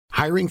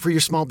Hiring for your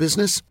small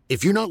business?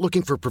 If you're not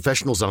looking for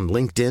professionals on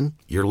LinkedIn,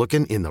 you're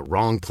looking in the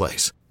wrong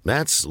place.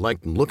 That's like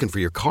looking for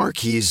your car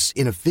keys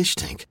in a fish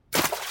tank.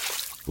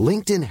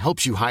 LinkedIn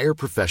helps you hire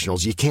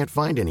professionals you can't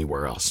find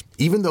anywhere else,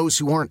 even those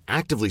who aren't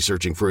actively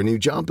searching for a new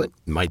job but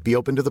might be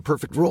open to the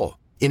perfect role.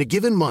 In a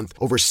given month,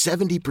 over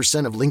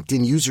 70% of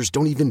LinkedIn users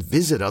don't even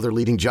visit other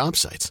leading job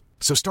sites.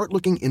 So start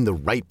looking in the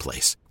right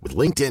place. With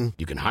LinkedIn,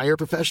 you can hire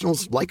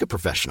professionals like a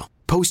professional.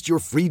 Post your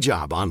free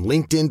job on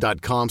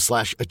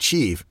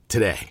linkedin.com/achieve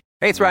today.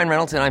 Hey, it's Ryan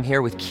Reynolds, and I'm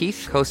here with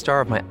Keith,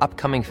 co-star of my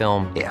upcoming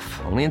film, If,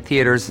 only in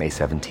theaters May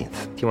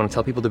 17th. Do you want to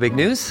tell people the big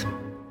news?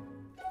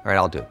 All right,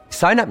 I'll do it.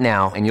 Sign up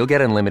now and you'll get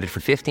unlimited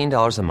for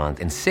 $15 a month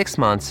and 6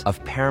 months of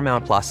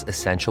Paramount Plus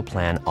Essential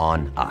Plan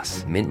on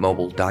us.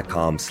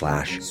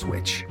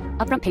 MintMobile.com/switch.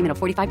 Upfront payment of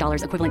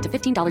 $45 equivalent to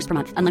 $15 per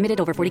month. Unlimited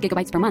over 40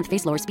 gigabytes per month.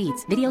 Face lower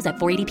speeds. Videos at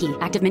 480p.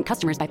 Active Mint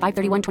customers by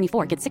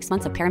 531.24 get 6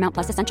 months of Paramount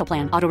Plus Essential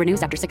Plan. Auto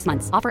renews after 6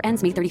 months. Offer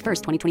ends May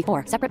 31st,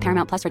 2024. Separate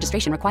Paramount Plus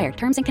registration required.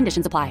 Terms and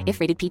conditions apply if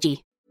rated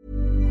PG.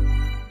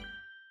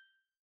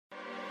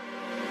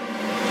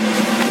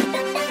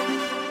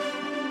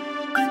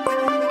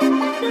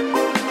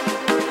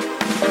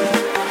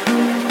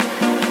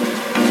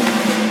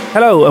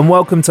 Hello and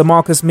welcome to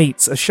Marcus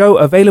Meets, a show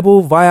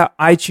available via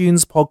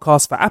iTunes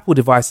podcast for Apple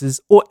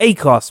devices or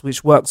Acast,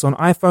 which works on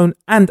iPhone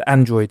and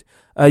Android.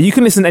 You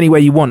can listen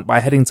anywhere you want by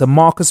heading to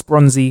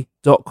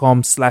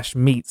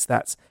marcusbronzy.com/meets.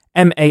 That's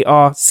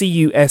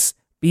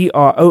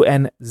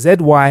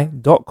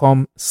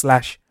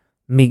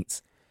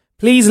MarcusBronzy.com/meets.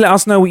 Please let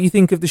us know what you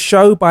think of the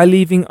show by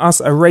leaving us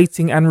a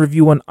rating and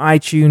review on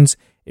iTunes.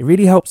 It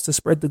really helps to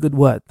spread the good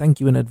word. Thank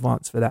you in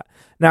advance for that.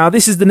 Now,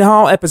 this is the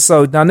Nihal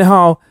episode. Now,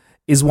 Nihal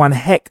is one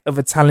heck of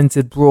a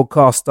talented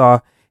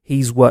broadcaster.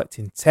 He's worked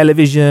in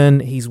television,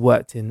 he's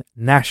worked in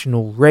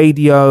national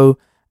radio,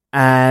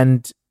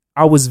 and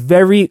I was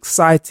very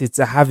excited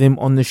to have him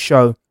on the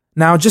show.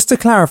 Now, just to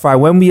clarify,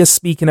 when we are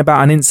speaking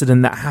about an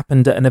incident that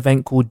happened at an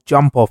event called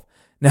Jump Off,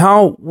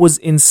 Nihal was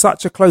in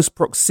such a close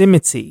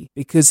proximity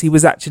because he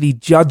was actually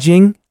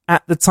judging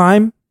at the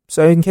time.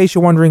 So in case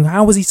you're wondering,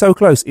 how was he so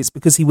close? It's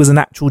because he was an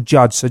actual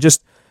judge. So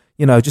just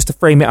to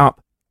frame it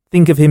up,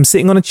 think of him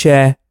sitting on a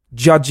chair,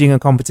 judging a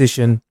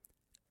competition,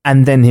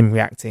 and then him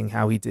reacting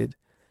how he did.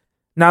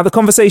 Now, the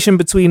conversation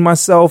between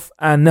myself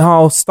and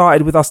Nihal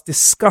started with us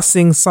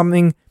discussing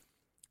something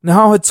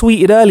Nihal had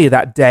tweeted earlier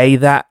that day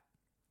that,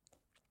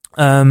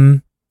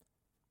 I'll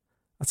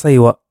tell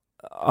you what,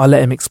 I'll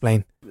let him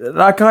explain.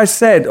 Like I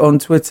said on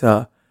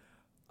Twitter,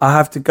 I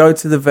have to go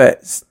to the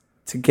vets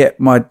to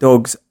get my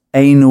dog's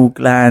anal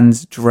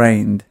glands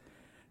drained.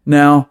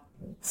 Now,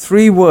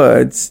 3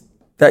 words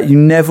that you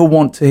never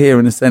want to hear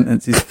in a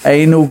sentence is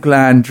anal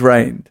gland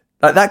drained.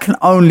 Like, that can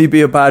only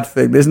be a bad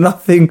thing. There's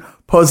nothing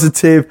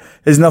positive.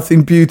 There's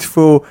nothing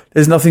beautiful.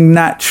 There's nothing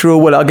natural.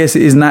 Well, I guess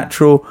it is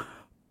natural.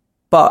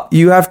 But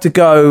you have to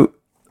go.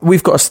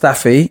 We've got a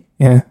staffy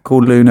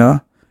called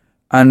Luna.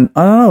 And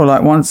I don't know,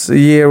 like once a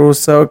year or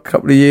so, a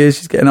couple of years,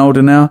 she's getting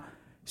older now.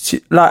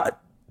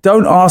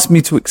 Don't ask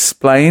me to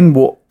explain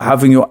what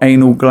having your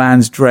anal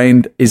glands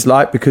drained is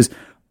like, because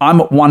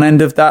I'm at one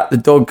end of that. The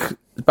dog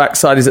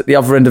backside is at the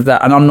other end of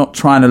that, and I'm not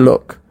trying to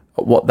look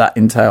at what that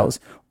entails.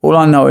 All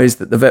I know is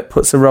that the vet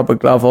puts a rubber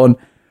glove on,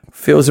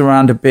 feels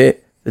around a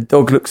bit. The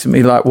dog looks at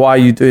me like, "Why are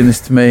you doing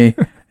this to me?"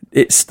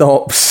 It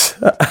stops,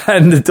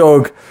 and the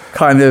dog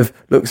kind of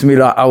looks at me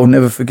like, "I will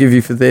never forgive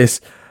you for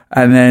this."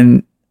 And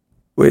then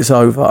it's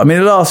over. I mean,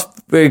 it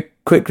lasts very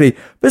quickly.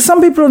 But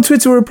some people on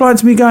Twitter were replying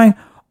to me going,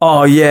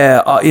 "Oh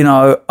yeah,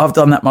 I've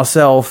done that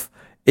myself.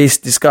 It's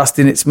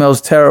disgusting. It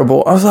smells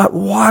terrible." I was like,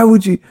 why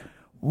would you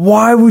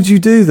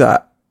do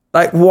that?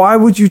 Like, why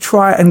would you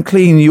try and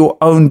clean your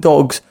own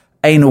dog's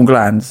anal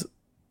glands?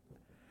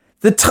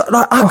 I'm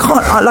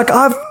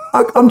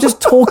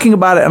just talking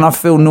about it and I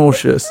feel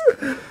nauseous.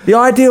 The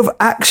idea of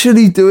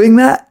actually doing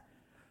that.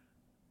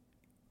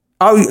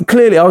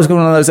 Clearly, I was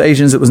one of those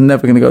Asians that was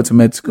never going to go to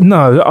med school.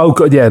 No, oh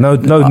god, yeah, no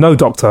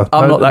doctor.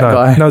 I'm not that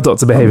guy. No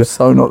doctor behaviour. I'm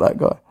so not that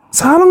guy.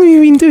 So how long have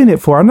you been doing it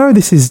for? I know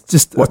this is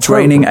just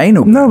training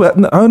anal. No.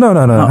 How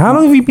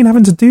long have you been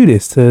having to do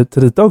this to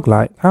the dog?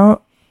 Like how?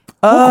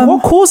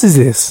 What causes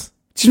this?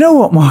 Do you know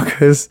what,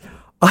 Marcus?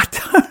 I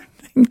don't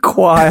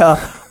inquire.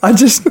 I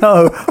just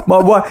know my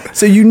wife.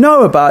 So you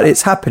know about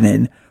it's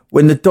happening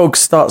when the dog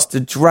starts to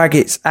drag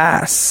its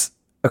ass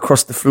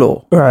across the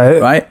floor.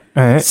 Right.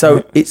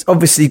 So it's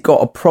obviously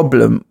got a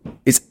problem.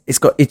 It's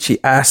got itchy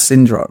ass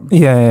syndrome.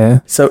 Yeah.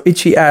 So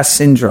itchy ass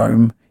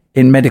syndrome,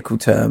 in medical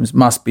terms,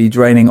 must be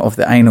draining of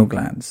the anal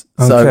glands.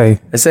 Okay. So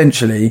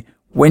essentially,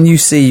 when you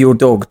see your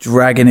dog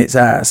dragging its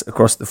ass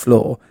across the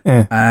floor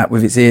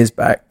with its ears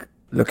back,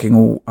 looking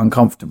all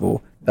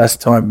uncomfortable, that's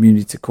time you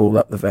need to call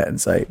up the vet and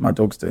say, "My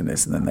dog's doing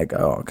this," and then they go,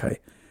 "Oh, okay,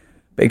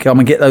 but come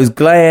and get those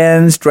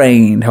glands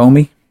drained,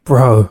 homie."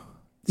 Bro,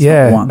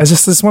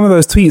 it's one of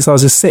those tweets. I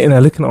was just sitting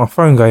there looking at my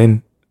phone,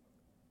 going,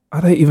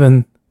 "I don't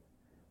even."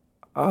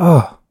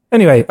 Oh,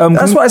 anyway,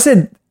 that's what I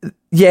said.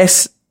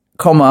 Yes,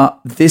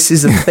 this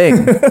is a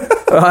thing,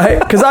 right?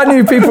 Because I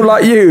knew people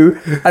like you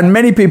and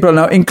many people I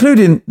know,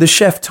 including the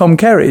chef Tom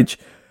Kerridge.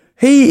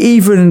 He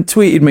even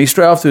tweeted me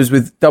straight afterwards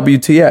with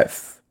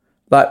WTF.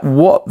 Like,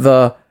 what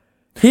the...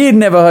 He had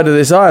never heard of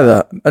this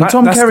either. And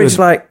Tom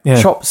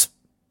Kerridge, chops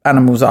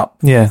animals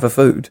up for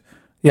food.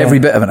 Yeah. Every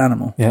bit of an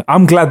animal. Yeah,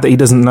 I'm glad that he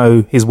doesn't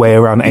know his way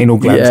around anal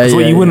glands. Because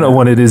what you wouldn't have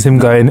wanted is him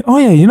going, oh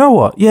yeah, you know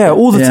what? Yeah,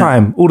 all the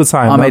time.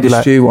 I made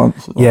a stew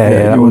once.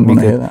 That wouldn't be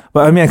good.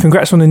 But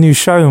congrats on the new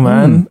show,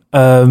 man.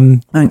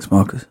 Thanks,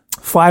 Marcus.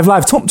 5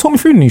 Live. Talk me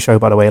through the new show,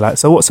 by the way. Like,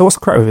 so what's the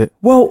crack with it?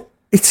 Well,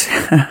 it's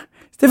a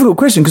difficult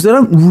question because I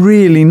don't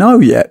really know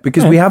yet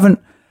because we haven't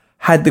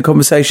had the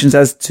conversations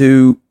as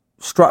to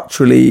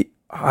structurally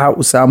how it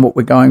will sound, what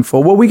we're going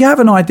for. Well, we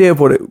have an idea of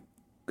what it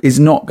is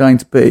not going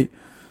to be.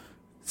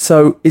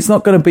 So it's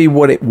not going to be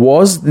what it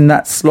was in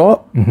that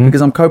slot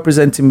because I'm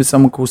co-presenting with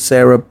someone called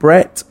Sarah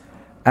Brett,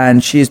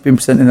 and she has been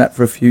presenting that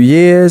for a few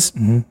years.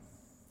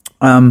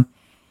 And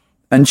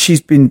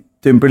she's been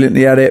doing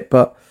brilliantly at it.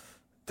 But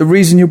the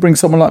reason you bring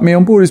someone like me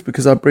on board is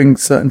because I bring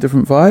certain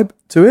different vibe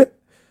to it,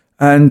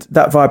 and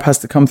that vibe has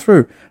to come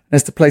through. It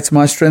has to play to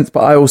my strengths,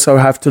 but I also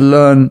have to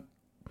learn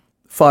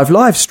 5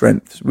 Live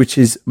strengths, which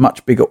is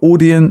much bigger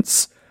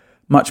audience,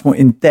 much more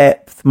in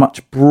depth,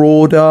 much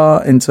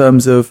broader in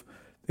terms of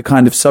the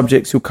kind of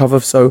subjects you'll cover.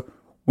 So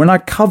when I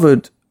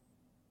covered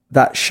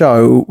that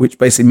show, which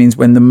basically means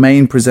when the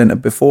main presenter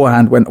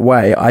beforehand went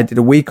away, I did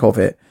a week of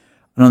it.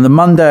 And on the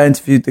Monday, I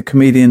interviewed the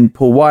comedian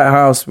Paul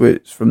Whitehouse,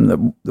 which from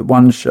the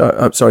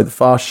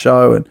Fast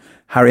Show, and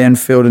Harry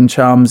Enfield and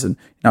Chums, and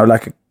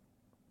like a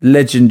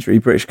legendary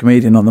British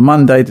comedian. On the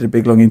Monday, did a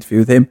big long interview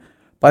with him.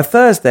 By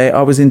Thursday,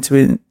 I was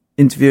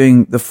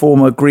interviewing the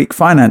former Greek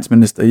finance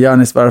minister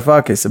Yanis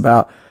Varoufakis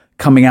about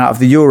coming out of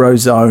the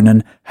Eurozone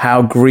and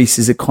how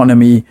Greece's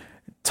economy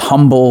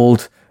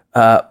tumbled,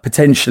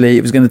 potentially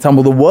it was going to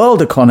tumble the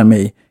world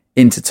economy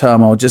into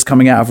turmoil, just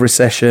coming out of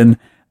recession.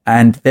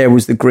 And there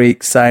was the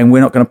Greeks saying, we're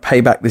not going to pay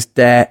back this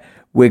debt.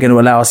 We're going to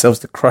allow ourselves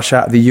to crush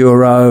out of the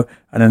euro.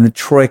 And then the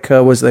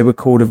Troika, as they were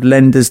called, of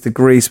lenders to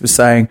Greece, was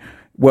saying,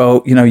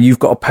 well, you've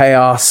got to pay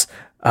us,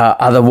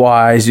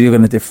 otherwise you're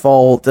going to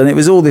default. And it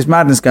was all this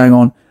madness going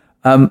on.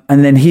 And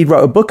then he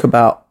wrote a book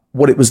about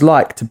what it was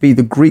like to be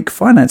the Greek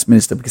finance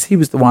minister, because he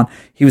was the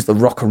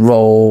rock and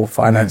roll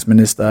finance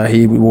minister.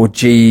 He wore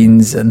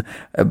jeans and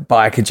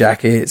biker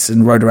jackets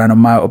and rode around on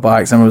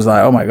motorbikes. And I was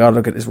like, oh my God,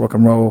 look at this rock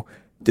and roll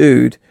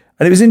dude.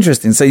 And it was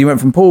interesting. So you went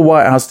from Paul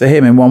Whitehouse to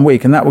him in 1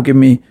 week, and that will give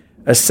me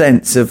a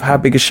sense of how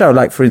big a show.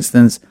 Like, for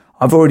instance,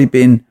 I've already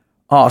been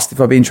asked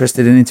if I'd be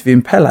interested in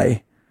interviewing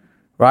Pele,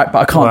 right? But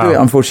I can't do it,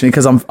 unfortunately,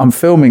 because I'm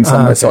filming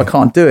somewhere, so I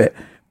can't do it.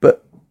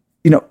 But,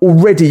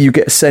 already you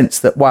get a sense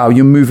that, wow,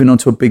 you're moving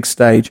onto a big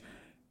stage.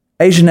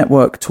 Asia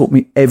Network taught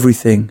me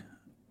everything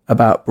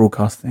about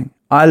broadcasting.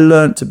 I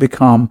learned to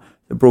become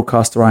the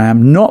broadcaster I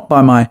am, not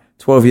by my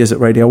 12 years at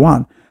Radio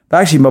 1, but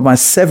actually by my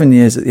 7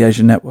 years at the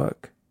Asia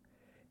Network.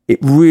 It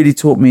really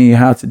taught me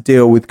how to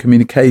deal with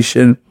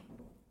communication,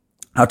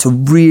 how to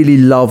really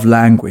love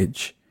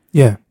language.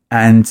 Yeah.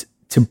 And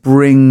to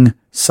bring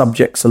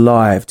subjects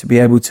alive, to be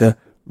able to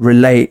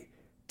relate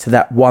to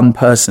that one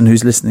person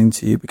who's listening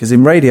to you. Because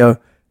in radio,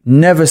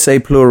 never say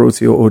plural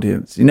to your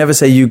audience. You never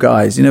say you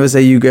guys. You never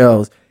say you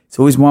girls. It's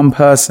always one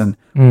person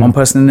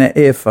in their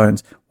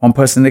earphones, one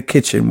person in the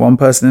kitchen, one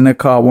person in a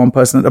car, one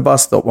person at the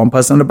bus stop, one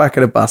person on the back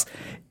of the bus.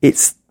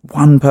 It's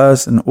one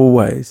person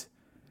always.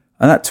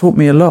 And that taught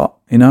me a lot,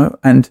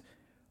 and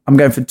I'm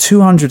going from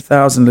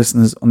 200,000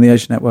 listeners on the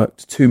Asia Network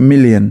to 2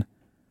 million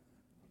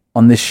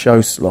on this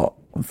show slot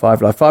on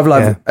 5 Live. 5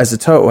 Live as a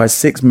total has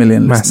 6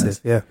 million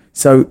listeners. Massive, yeah.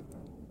 So,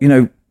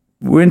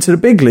 we're into the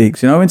big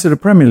leagues, into the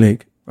Premier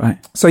League,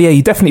 right? So, yeah,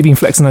 you've definitely been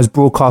flexing those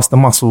broadcaster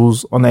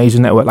muscles on the Asia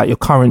Network, like your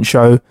current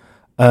show.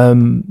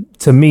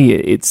 To me,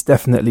 it's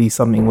definitely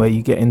something where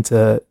you get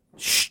into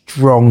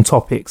strong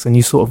topics and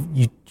you sort of,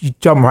 you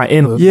jump right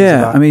in.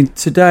 Yeah,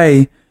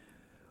 today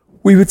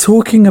we were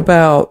talking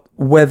about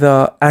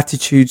whether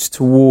attitudes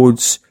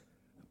towards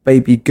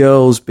baby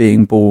girls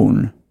being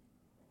born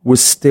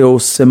was still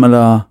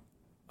similar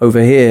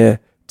over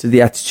here to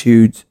the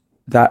attitude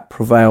that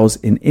prevails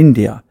in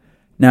India.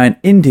 Now, in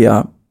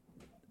India,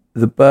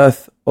 the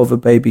birth of a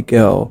baby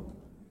girl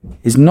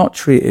is not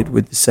treated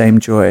with the same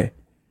joy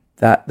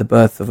that the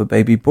birth of a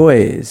baby boy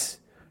is.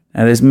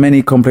 Now, there's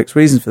many complex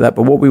reasons for that,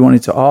 but what we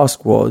wanted to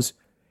ask was,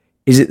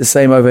 is it the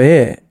same over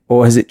here,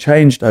 or has it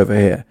changed over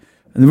here?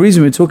 And the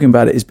reason we're talking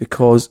about it is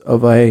because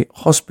of a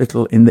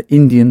hospital in the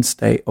Indian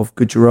state of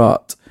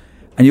Gujarat.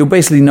 And you'll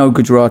basically know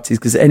Gujaratis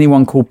because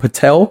anyone called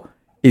Patel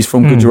is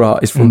from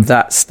Gujarat, is from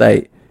that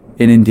state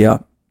in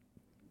India.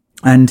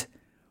 And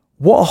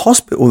what a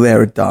hospital there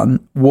had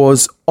done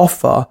was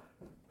offer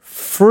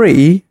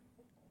free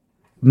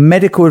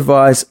medical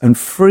advice and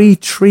free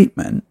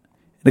treatment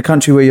in a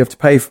country where you have to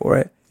pay for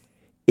it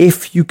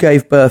if you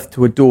gave birth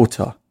to a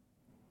daughter.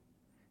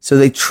 So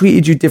they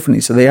treated you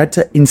differently. So they had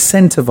to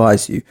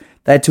incentivize you.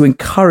 They had to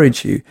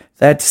encourage you.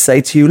 They had to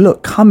say to you,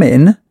 look, come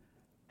in,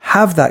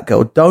 have that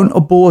girl. Don't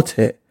abort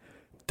it.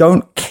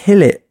 Don't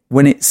kill it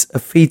when it's a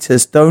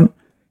fetus. Don't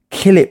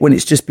kill it when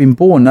it's just been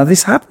born. Now,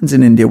 this happens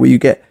in India where you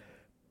get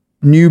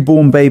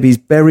newborn babies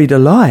buried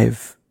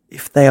alive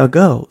if they are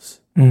girls.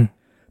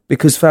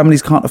 because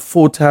families can't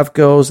afford to have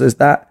girls. There's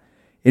that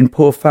in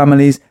poor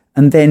families.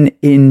 And then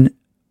in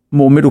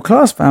more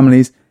middle-class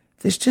families,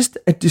 there's just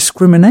a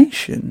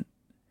discrimination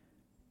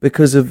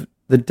because of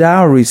the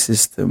dowry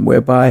system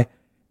whereby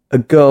a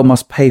girl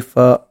must pay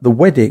for the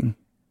wedding.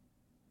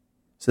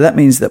 So that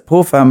means that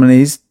poor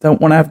families don't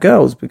want to have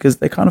girls because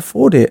they can't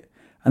afford it.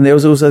 And there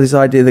was also this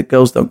idea that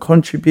girls don't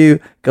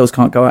contribute, girls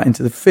can't go out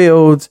into the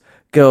fields,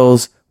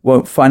 girls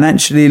won't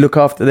financially look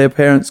after their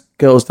parents,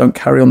 girls don't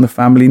carry on the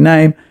family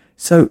name.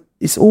 So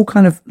it's all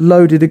kind of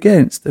loaded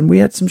against. And we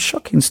had some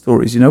shocking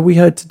stories. You know, we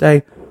heard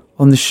today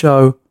on the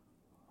show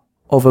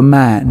of a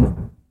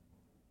man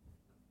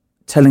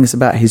telling us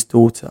about his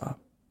daughter.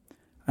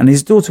 And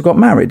his daughter got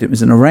married. It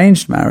was an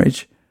arranged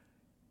marriage.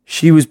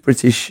 She was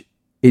British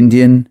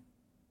Indian.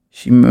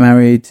 She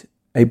married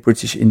a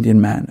British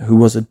Indian man who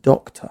was a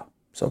doctor.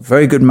 So a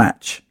very good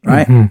match,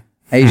 right?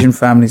 Asian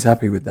families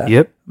happy with that.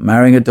 Yep.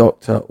 Marrying a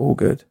doctor, all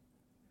good.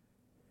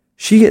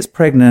 She gets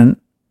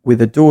pregnant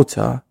with a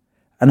daughter,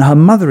 and her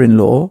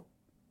mother-in-law,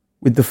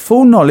 with the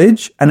full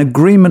knowledge and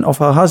agreement of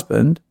her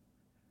husband,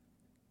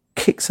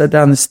 kicks her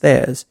down the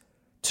stairs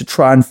to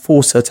try and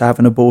force her to have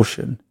an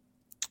abortion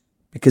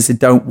because they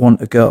don't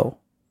want a girl.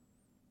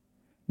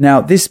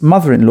 Now, this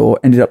mother-in-law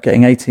ended up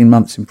getting 18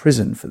 months in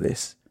prison for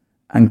this,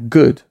 and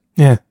good.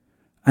 Yeah.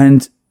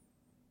 And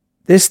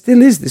there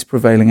still is this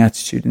prevailing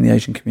attitude in the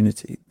Asian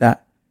community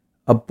that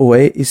a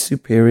boy is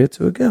superior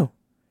to a girl,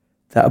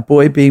 that a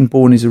boy being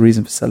born is a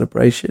reason for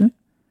celebration,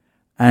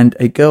 and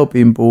a girl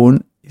being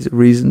born is a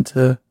reason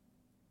to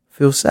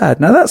feel sad.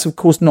 Now, that's, of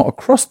course, not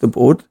across the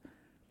board,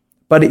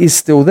 but it is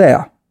still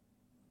there.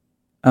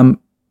 I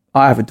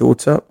have a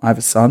daughter, I have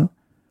a son,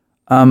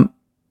 and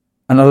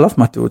I love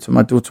my daughter.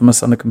 My daughter and my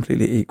son are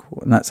completely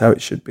equal, and that's how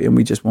it should be, and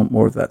we just want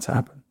more of that to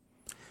happen.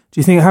 Do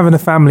you think having a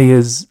family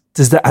has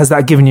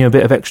that given you a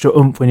bit of extra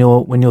oomph when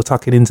you're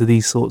tucking into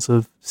these sorts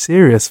of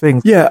serious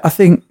things? Yeah, I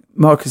think,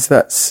 Marcus,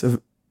 that's a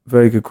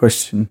very good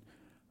question,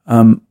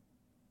 and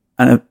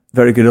a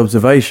very good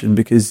observation,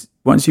 because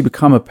once you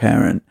become a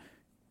parent,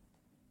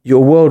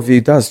 your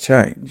worldview does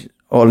change,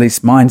 or at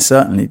least mine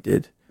certainly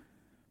did,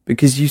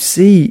 because you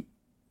see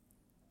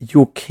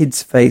your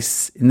kid's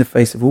face in the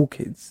face of all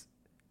kids.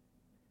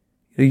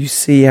 You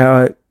see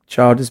how a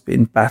child has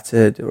been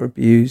battered or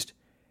abused,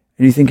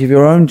 and you think of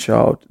your own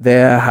child.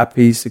 They're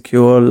happy,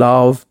 secure,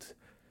 loved,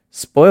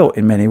 spoilt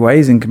in many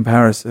ways in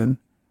comparison.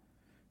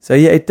 So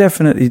yeah, it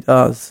definitely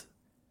does.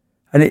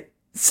 And it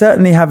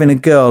certainly, having a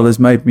girl has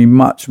made me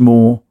much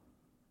more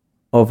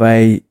of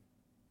a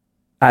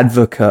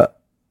advocate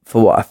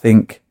for what I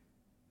think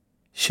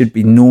should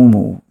be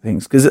normal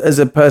things. Because as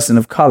a person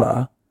of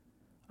colour,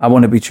 I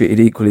want to be treated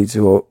equally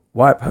to a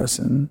white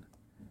person.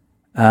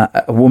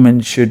 A woman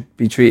should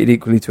be treated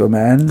equally to a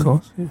man. Of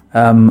course,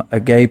 yeah. A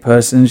gay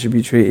person should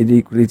be treated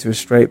equally to a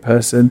straight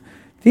person.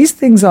 These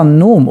things are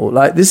normal.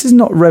 Like, this is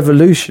not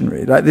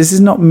revolutionary. Like, this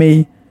is not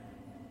me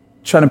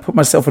trying to put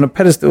myself on a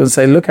pedestal and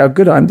say, look how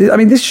good I am. I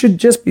mean, this should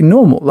just be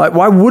normal. Like,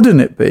 why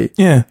wouldn't it be?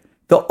 Yeah.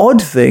 The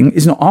odd thing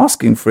is not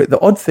asking for it. The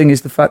odd thing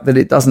is the fact that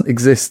it doesn't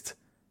exist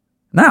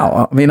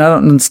now. I mean, I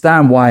don't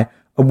understand why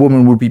a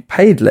woman would be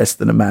paid less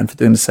than a man for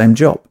doing the same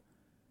job.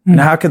 And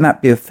how can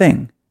that be a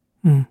thing?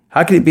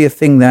 How can it be a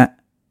thing that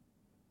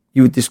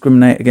you would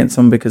discriminate against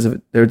someone because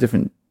they're a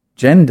different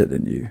gender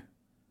than you?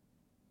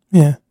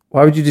 Yeah.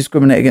 Why would you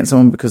discriminate against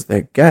someone because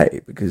they're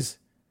gay? Because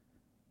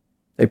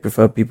they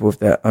prefer people of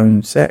their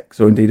own sex,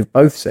 or indeed of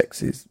both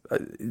sexes?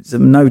 It's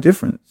of no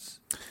difference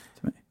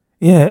to me.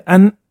 Yeah,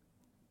 and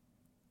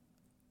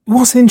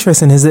what's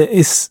interesting is that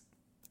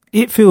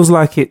it feels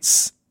like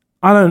it's,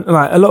 I don't,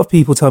 like, a lot of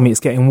people tell me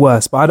it's getting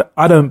worse, but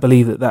I don't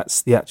believe that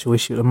that's the actual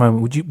issue at the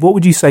moment. What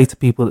would you say to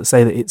people that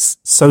say that it's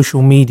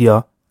social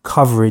media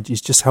coverage is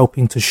just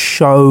helping to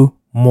show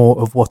more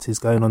of what is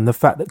going on? The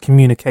fact that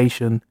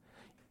communication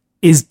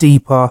is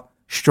deeper,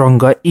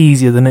 stronger,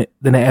 easier than it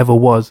ever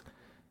was.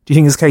 Do you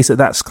think it's a case that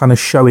that's kind of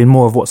showing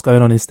more of what's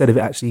going on instead of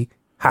it actually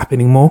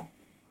happening more?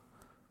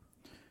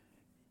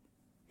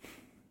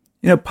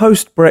 You know,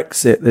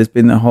 post-Brexit, there's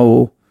been the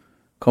whole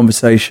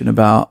conversation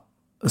about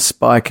a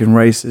spike in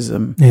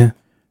racism. Yeah.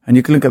 And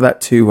you can look at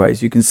that two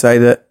ways. You can say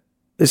that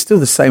there's still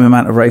the same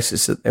amount of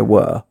racists that there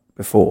were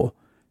before.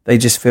 They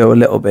just feel a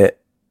little bit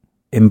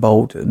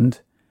emboldened,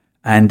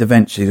 and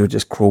eventually they'll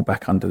just crawl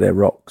back under their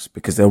rocks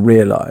because they'll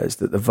realise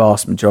that the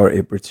vast majority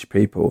of British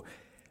people,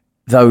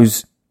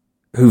 those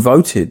who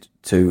voted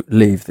to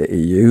leave the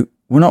EU,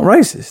 were not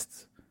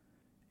racists.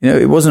 You know,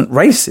 it wasn't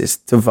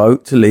racist to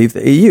vote to leave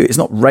the EU. It's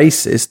not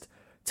racist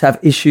to have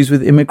issues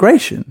with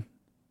immigration.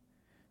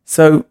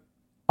 So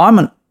I'm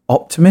an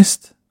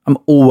optimist. I'm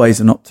always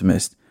an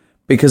optimist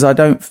because I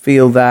don't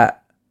feel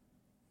that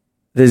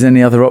there's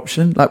any other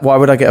option. Like, why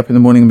would I get up in the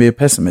morning and be a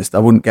pessimist? I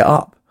wouldn't get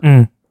up.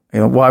 You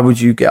know, why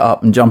would you get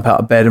up and jump out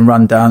of bed and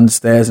run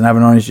downstairs and have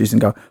an orange juice and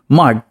go,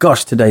 my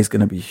gosh, today's going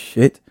to be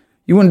shit?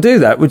 You wouldn't do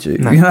that, would you?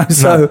 No, you know,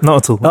 so no,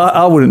 not at all.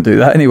 I wouldn't do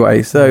that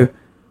anyway. So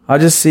I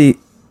see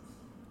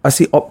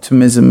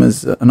optimism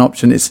as an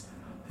option. I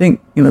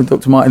think,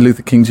 Dr. Martin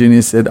Luther King Jr.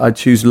 said, I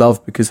choose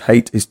love because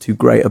hate is too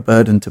great a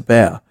burden to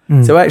bear.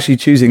 So actually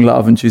choosing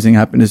love and choosing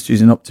happiness,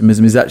 choosing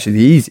optimism is actually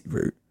the easy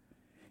route.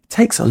 It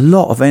takes a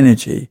lot of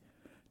energy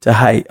to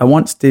hate. I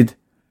once did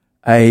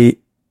a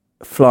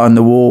fly on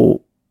the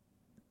wall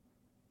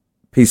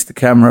piece to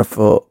camera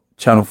for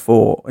Channel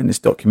 4 in this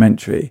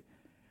documentary,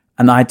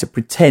 and I had to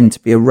pretend to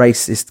be a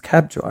racist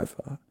cab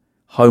driver,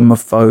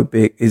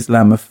 homophobic,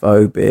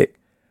 Islamophobic,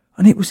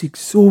 and it was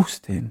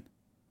exhausting.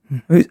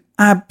 It was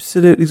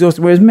absolutely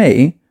exhausting. Whereas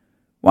me,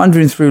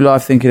 wandering through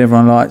life thinking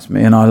everyone likes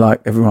me and I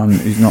like everyone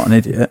who's not an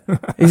idiot,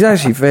 is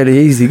actually fairly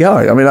easy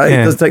going. I mean,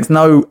 it just takes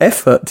no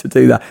effort to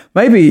do that.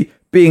 Maybe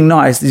being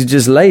nice is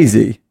just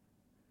lazy.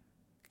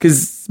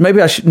 Because maybe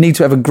I should need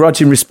to have a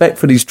grudging respect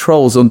for these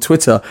trolls on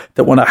Twitter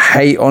that want to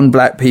hate on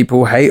black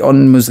people, hate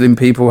on Muslim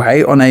people,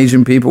 hate on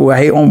Asian people,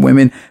 hate on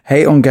women,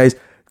 hate on gays.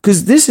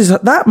 Because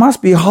that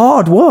must be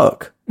hard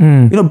work.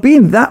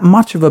 Being that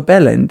much of a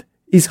bellend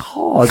is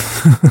hard.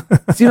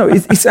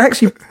 It's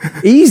actually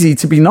easy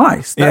to be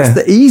nice. That's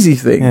the easy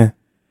thing.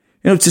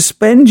 Yeah. To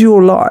spend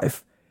your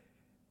life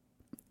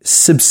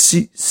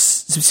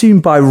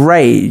subsumed by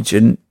rage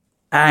and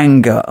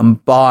anger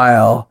and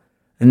bile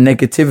and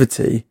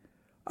negativity.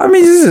 I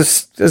mean,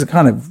 there's a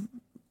kind of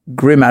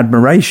grim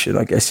admiration,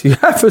 I guess, you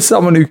have for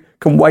someone who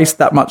can waste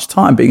that much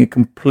time being a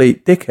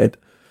complete dickhead.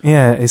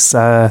 Yeah, it's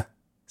a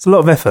lot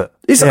of effort.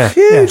 It's a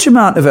huge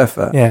amount of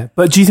effort. Yeah,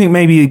 but do you think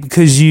maybe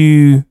because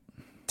you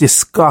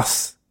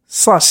discuss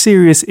such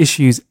serious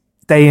issues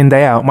day in,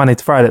 day out, Monday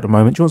to Friday at the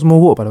moment. Do you want some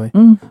more water, by the way?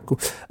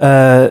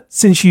 Cool.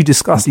 Since you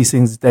discuss these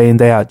things day in,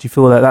 day out, do you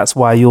feel that that's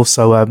why you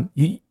also,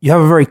 you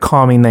have a very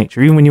calming nature?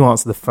 Even when you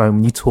answer the phone,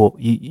 when you talk,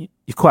 you're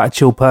quite a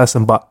chill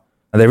person, but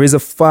there is a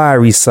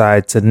fiery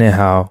side to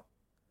Nihal.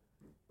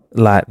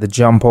 Like the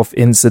jump off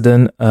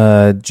incident.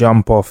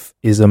 Jump off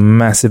is a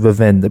massive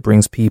event that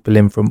brings people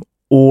in from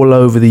all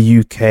over the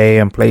UK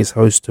and plays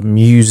host to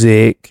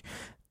music,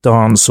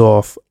 dance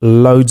off,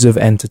 loads of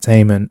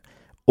entertainment.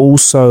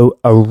 Also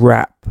a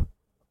rap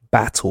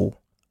battle.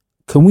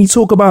 Can we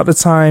talk about the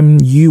time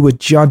you were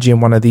judging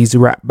one of these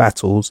rap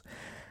battles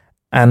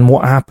and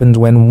what happened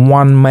when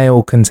one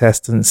male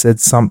contestant said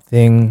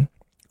something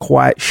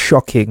quite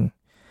shocking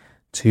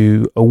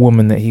to a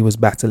woman that he was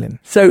battling?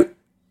 So,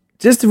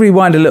 just to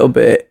rewind a little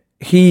bit,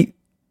 he,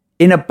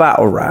 in a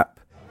battle rap,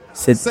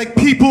 said... It's like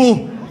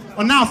people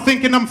are now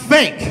thinking I'm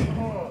fake.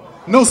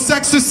 No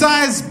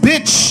sexercise,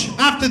 bitch.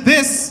 After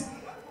this,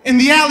 in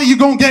the alley, you're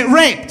gonna get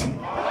raped.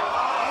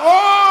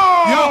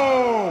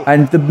 Yo.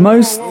 And the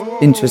most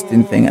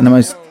interesting thing and the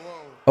most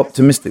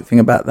optimistic thing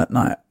about that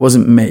night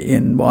wasn't me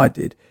and what I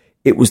did.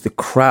 It was the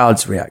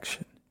crowd's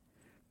reaction.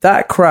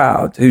 That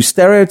crowd who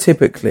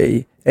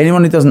stereotypically...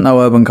 Anyone who doesn't know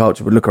urban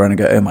culture would look around and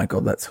go, oh my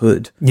God, that's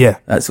hood. Yeah.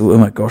 That's, oh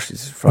my gosh,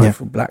 it's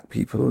frightful black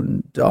people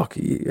and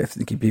darky,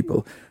 ethnic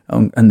people.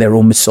 And they're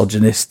all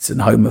misogynists and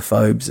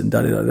homophobes and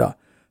da-da-da-da.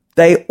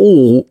 They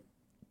all,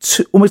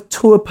 almost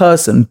to a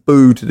person,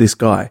 booed this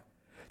guy.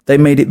 They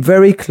made it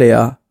very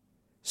clear,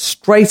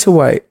 straight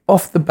away,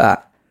 off the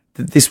bat,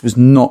 that this was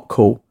not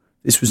cool.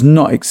 This was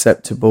not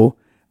acceptable.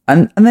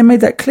 And they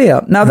made that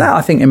clear. Now that,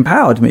 I think,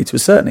 empowered me to a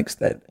certain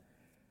extent.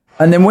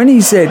 And then when he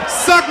said,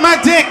 suck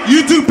my dick,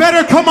 you do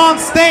better come on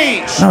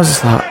stage. I was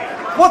just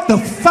like, what the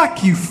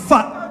fuck, you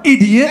fat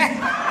idiot?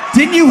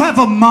 Didn't you have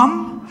a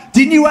mum?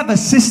 Didn't you have a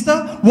sister?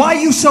 Why are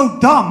you so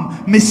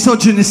dumb,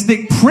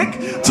 misogynistic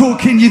prick?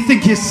 Talking, you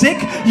think you're sick?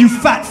 You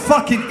fat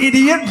fucking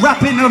idiot,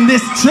 rapping on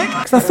this trick?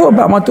 Because I thought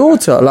about my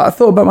daughter.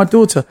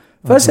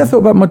 Firstly, I thought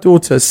about my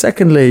daughter.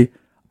 Secondly,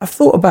 I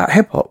thought about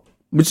hip-hop,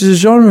 which is a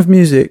genre of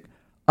music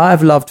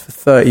I've loved for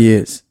 30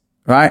 years,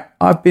 right?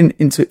 I've been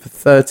into it for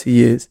 30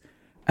 years.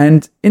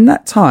 And in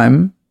that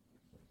time,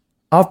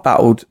 I've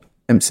battled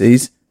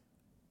MCs,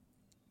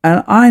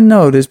 and I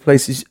know there's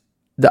places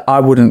that I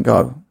wouldn't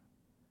go.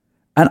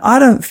 And I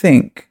don't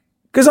think,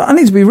 because I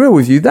need to be real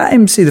with you, that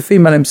MC, the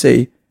female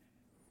MC,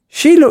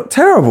 she looked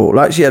terrible.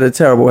 Like she had a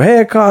terrible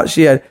haircut,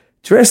 she had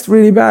dressed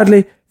really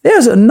badly.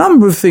 There's a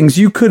number of things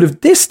you could have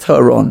dissed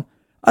her on,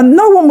 and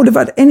no one would have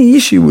had any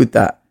issue with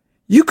that.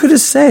 You could have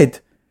said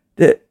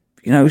that,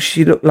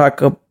 she looked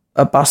like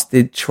a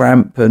busted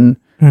tramp and...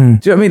 Do you know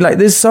what I mean? Like,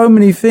 there's so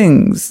many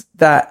things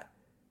that,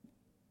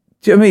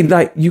 do you know what I mean?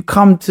 Like, you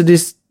come to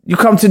this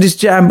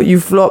jam, but you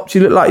flopped. You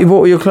look like you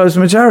bought all your clothes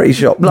from a charity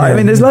shop. Like, I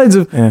mean, there's loads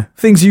of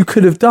things you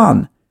could have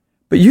done,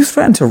 but you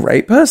threatened to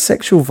rape her,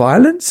 sexual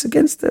violence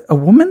against a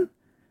woman.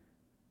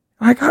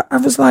 Like, I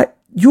was like,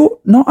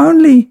 not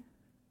only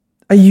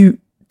are you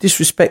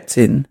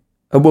disrespecting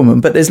a woman,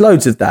 but there's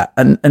loads of that,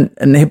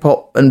 and hip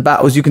hop and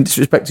battles, you can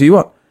disrespect who you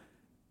want,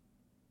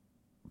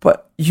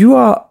 but you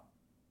are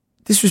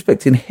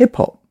disrespecting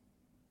hip-hop,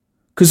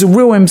 because a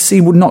real MC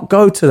would not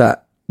go to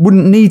that,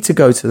 wouldn't need to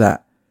go to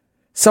that.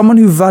 Someone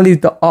who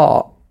valued the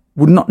art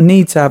would not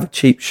need to have a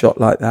cheap shot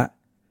like that,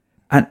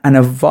 and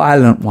a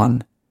violent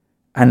one,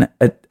 and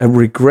a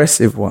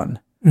regressive one.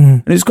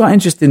 And it's quite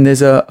interesting,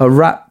 there's a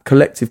rap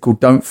collective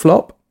called Don't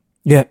Flop.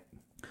 Yeah.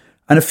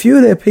 And a few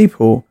of their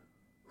people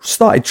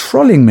started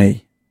trolling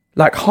me,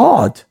 like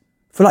hard,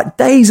 for like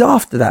days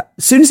after that.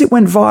 As soon as it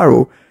went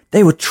viral,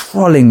 they were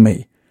trolling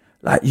me.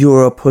 Like,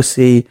 you're a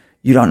pussy,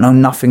 you don't know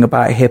nothing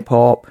about hip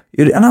hop.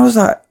 And I was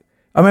like,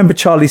 I remember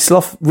Charlie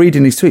Sloth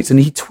reading these tweets, and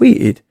he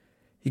tweeted,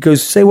 he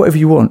goes, say whatever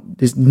you want.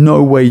 There's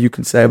no way you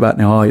can say about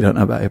now, you don't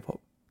know about hip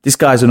hop. This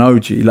guy's an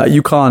OG. Like,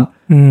 you can't,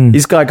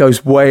 this guy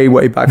goes way,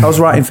 way back. I was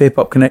writing for Hip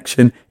Hop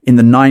Connection in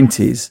the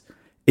 90s,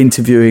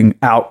 interviewing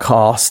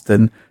Outkast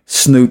and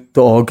Snoop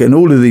Dogg and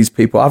all of these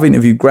people. I've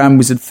interviewed Grand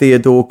Wizard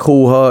Theodore,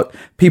 Kool Herc,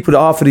 people that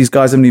half of these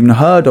guys haven't even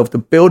heard of, the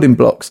building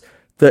blocks,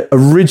 the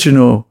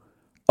original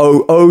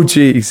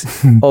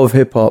OGs of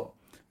hip hop.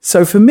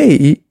 So for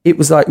me, it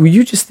was like, well,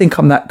 you just think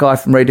I'm that guy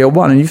from Radio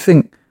 1 and you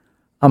think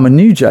I'm a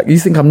new jack. You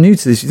think I'm new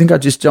to this. You think I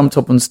just jumped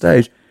up on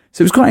stage.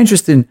 So it was quite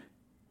interesting.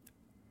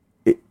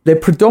 They're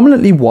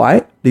predominantly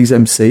white, these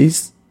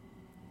MCs,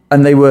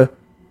 and they were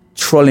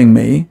trolling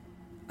me.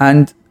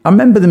 And I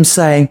remember them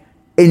saying,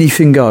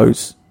 anything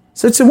goes.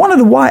 So to one of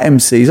the white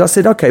MCs, I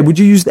said, okay, would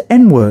you use the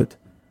N-word?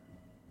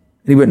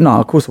 And he went, no,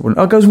 of course I wouldn't.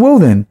 I goes, well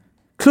then,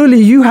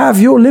 clearly you have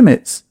your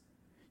limits.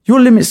 Your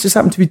limits just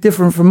happen to be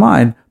different from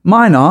mine.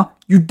 Mine are,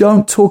 you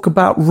don't talk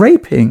about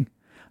raping.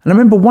 And I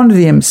remember one of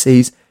the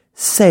MCs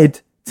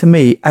said to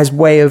me, as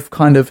way of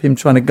kind of him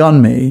trying to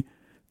gun me,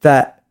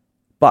 that,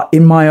 but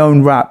in my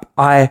own rap,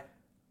 I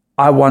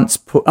once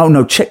put, oh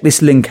no, check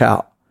this link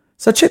out.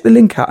 So I checked the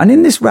link out. And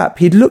in this rap,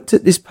 he'd looked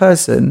at this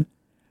person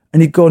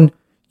and he'd gone,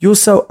 you're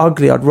so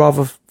ugly, I'd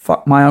rather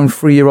fuck my own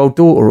 3-year-old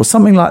daughter or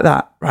something like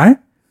that, right?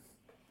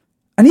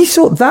 And he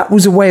thought that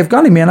was a way of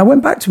gunning me. And I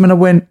went back to him and I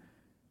went,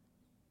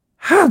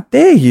 how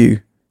dare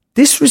you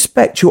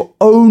disrespect your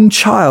own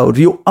child,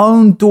 your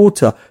own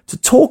daughter, to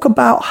talk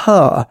about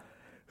her,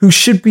 who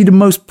should be the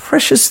most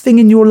precious thing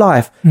in your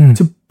life,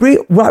 to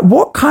bring, like,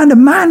 what kind of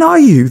man are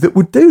you that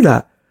would do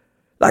that?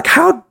 Like,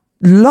 how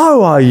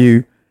low are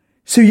you?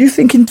 So you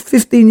think in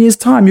 15 years'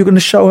 time you're going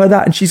to show her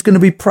that and she's going to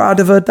be proud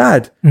of her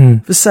dad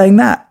for saying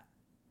that?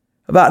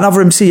 About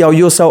another MC, oh,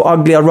 you're so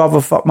ugly, I'd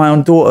rather fuck my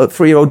own daughter,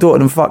 3-year-old daughter,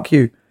 than fuck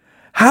you.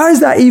 How is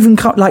that even,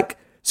 like,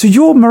 so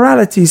your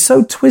morality is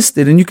so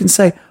twisted, and you can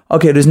say,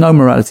 okay, there's no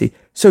morality.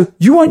 So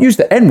you won't use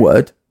the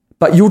N-word,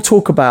 but you'll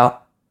talk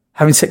about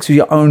having sex with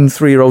your own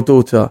 3-year-old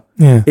daughter.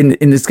 Yeah.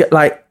 In this,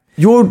 like,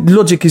 your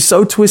logic is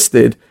so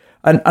twisted.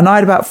 And I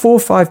had about 4 or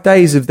 5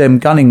 days of them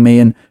gunning me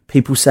and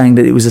people saying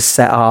that it was a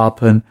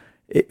setup and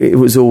it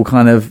was all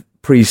kind of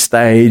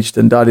pre-staged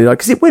and da-da-da,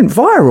 because it went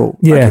viral.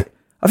 Yeah. Like,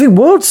 I think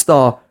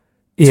Worldstar.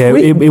 Yeah,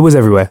 it was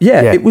everywhere.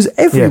 Yeah, it was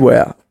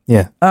everywhere.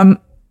 Yeah. And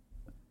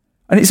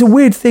it's a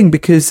weird thing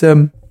because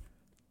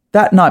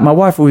that night, my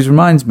wife always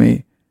reminds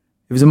me,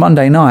 it was a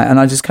Monday night and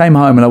I just came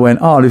home and I went,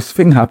 oh, this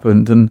thing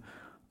happened. And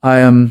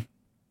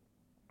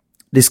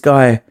this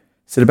guy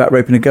said about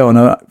raping a girl,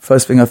 and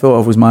first thing I thought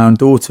of was my own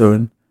daughter,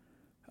 and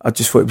I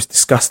just thought it was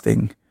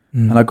disgusting.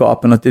 And I got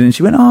up and I did it, and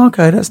she went, oh,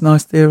 okay, that's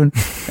nice, dear.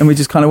 And we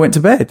just kind of went to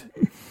bed.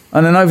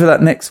 And then over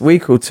that next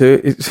week or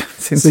two...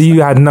 So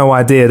you had no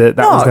idea that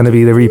was going to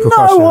be the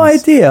repercussions? No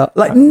idea.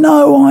 Like,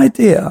 no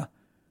idea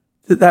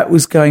that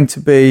was going to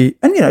be...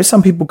 And, you know,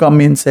 some people got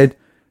me and said,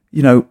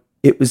 you know,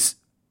 it was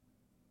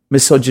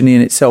misogyny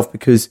in itself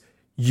because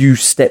you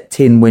stepped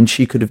in when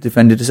she could have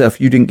defended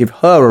herself. You didn't give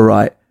her a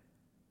right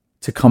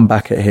to come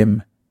back at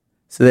him.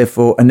 So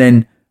therefore... And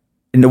then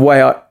in the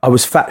way I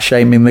was fat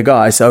shaming the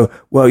guy. So,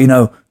 well, you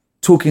know,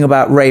 talking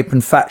about rape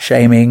and fat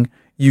shaming,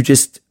 you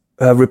just...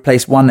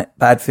 replace one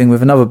bad thing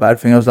with another bad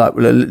thing. I was like,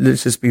 well,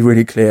 let's just be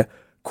really clear.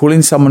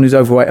 Calling someone who's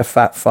overweight a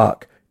fat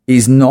fuck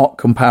is not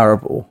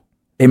comparable,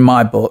 in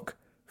my book,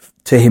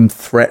 to him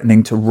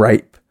threatening to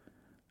rape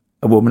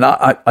a woman.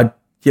 I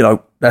you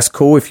know, that's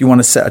cool. If you want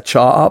to set a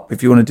chart up,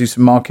 if you want to do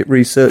some market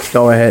research,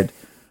 go ahead.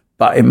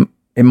 But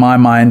in my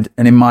mind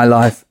and in my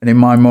life and in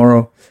my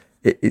moral,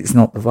 it's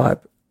not the vibe.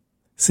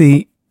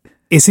 See,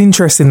 it's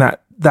interesting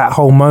that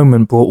whole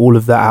moment brought all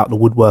of that out the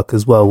woodwork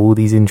as well. All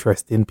these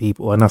interesting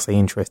people, and I say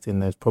interesting,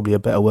 there's probably a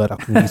better word I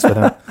can use for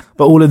that.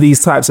 But all of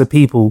these types of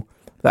people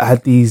that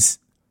had these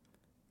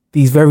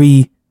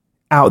very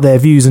out there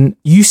views, and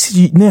you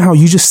know how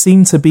you just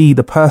seem to be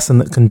the person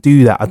that can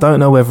do that. I don't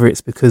know whether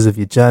it's because of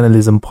your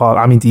journalism part.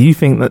 I mean, do you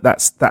think that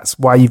that's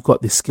why you've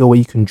got this skill where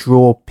you can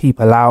draw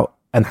people out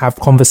and have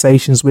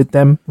conversations with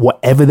them,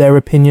 whatever their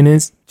opinion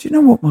is? Do you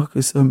know what,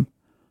 Marcus?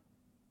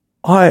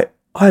 I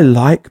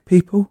like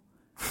people.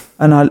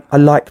 And I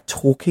like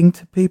talking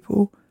to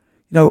people.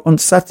 You know, on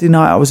Saturday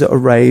night, I was at a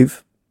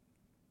rave.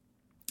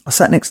 I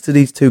sat next to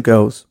these two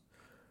girls.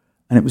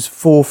 And it was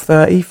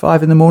 4:30,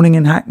 5 in the morning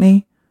in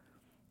Hackney.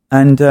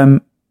 And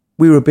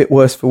we were a bit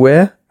worse for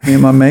wear, me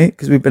and my mate,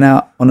 because we'd been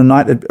out on a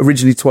night,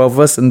 originally 12 of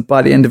us. And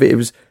by the end of it, it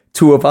was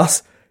 2 of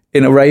us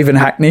in a rave in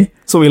Hackney.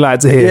 That's what we like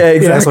to hear. Yeah,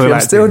 exactly. I'm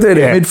still doing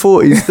it,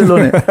 mid-40s, still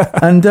on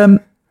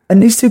it.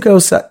 And these two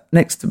girls sat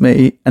next to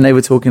me and they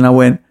were talking. I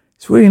went,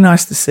 it's really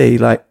nice to see,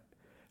 like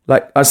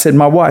I said,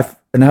 my wife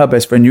and her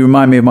best friend, you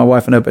remind me of my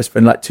wife and her best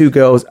friend, like 2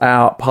 girls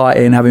out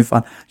partying, having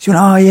fun. She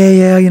went, oh,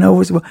 yeah, you know.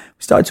 We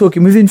started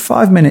talking. Within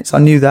 5 minutes, I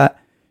knew that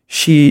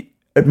she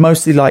had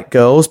mostly liked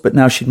girls, but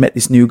now she'd met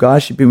this new guy.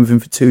 She'd been with him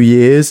for 2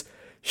 years.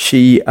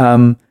 She,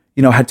 you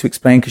had to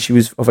explain because she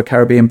was of a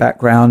Caribbean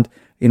background,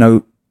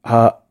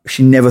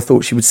 she never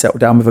thought she would settle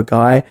down with a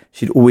guy.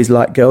 She'd always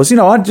liked girls.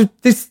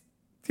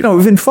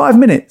 Within 5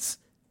 minutes,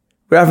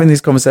 we're having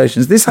these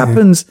conversations. This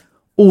happens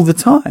all the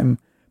time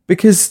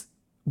because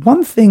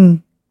one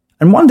thing,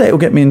 and one day it'll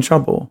get me in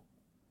trouble,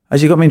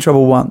 as you got me in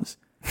trouble once,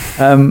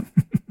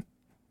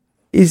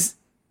 is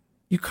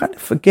you kind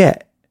of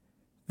forget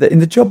that in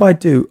the job I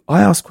do,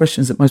 I ask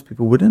questions that most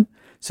people wouldn't.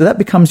 So that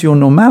becomes your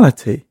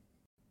normality.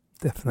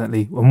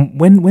 Definitely.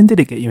 When did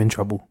it get you in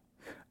trouble?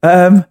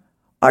 I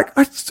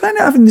started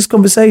having this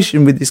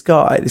conversation with this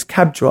guy, this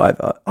cab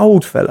driver,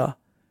 old fella.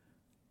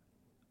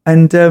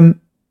 And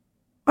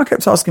I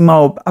kept asking him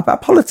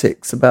about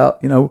politics,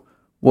 about,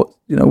 what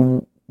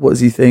does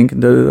he think?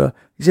 And da, da, da.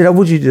 He said,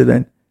 what do you do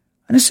then?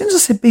 And as soon as I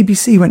said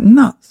BBC, he went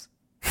nuts.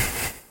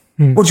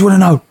 What do you want to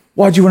know?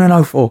 Why do you want to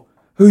know for?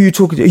 Who are you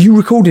talking to? Are you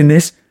recording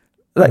this?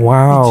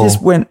 Wow. He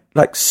just went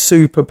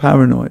super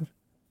paranoid.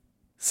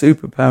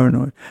 Super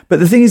paranoid. But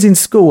the thing is, in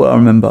school, I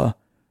remember,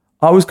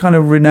 I was kind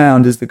of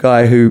renowned as the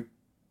guy who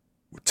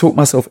talked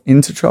myself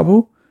into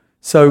trouble.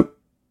 So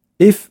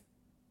I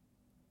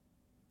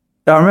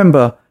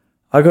remember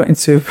I got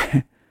into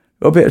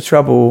a bit of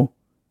trouble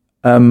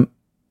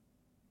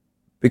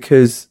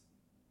because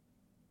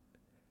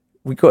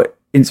we got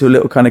into a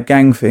little kind of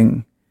gang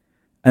thing,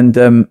 and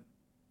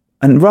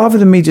rather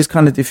than me just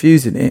kind of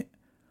diffusing it,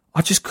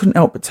 I just couldn't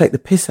help but take the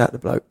piss out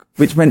of the bloke,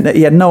 which meant that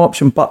he had no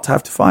option but to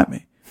have to fight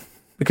me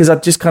because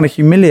I'd just kind of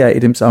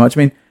humiliated him so much.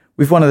 I mean,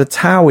 with one of the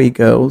Towie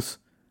girls,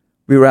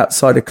 we were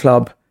outside a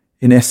club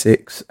in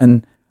Essex,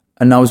 and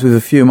I was with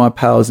a few of my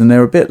pals, and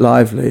they're a bit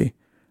lively,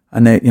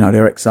 and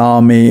they're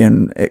ex-army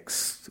and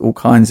all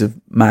kinds of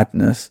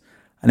madness,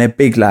 and they're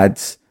big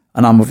lads,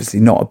 and I'm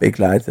obviously not a big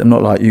lad. I'm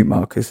not like you,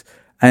 Marcus.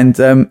 And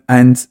I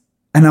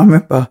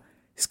remember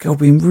this girl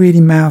being really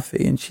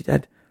mouthy, and she'd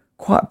had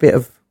quite a bit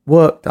of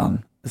work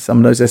done, as some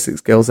of those Essex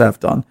girls have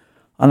done.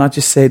 And I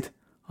just said,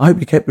 I hope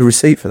you kept the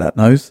receipt for that,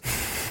 Nose.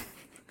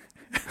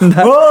 And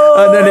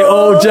then it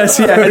all just,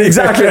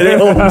 exactly. And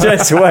it all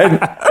just went.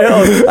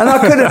 And I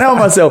couldn't help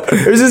myself.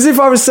 It was as if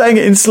I was saying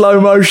it in slow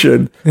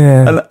motion.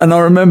 Yeah. And I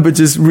remember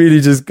just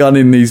really just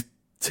gunning these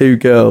two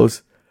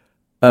girls,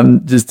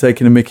 just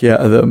taking a mickey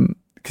out of them.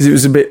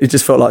 Because it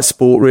just felt like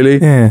sport, really.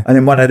 Yeah. And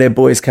then one of their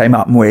boys came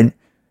up and went,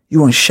 you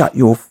want to shut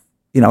your,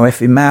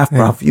 effing mouth,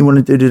 bruv. You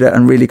want to do that,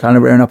 and really kind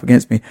of rearing up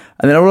against me.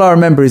 And then all I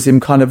remember is him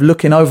kind of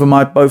looking over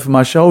both of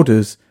my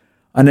shoulders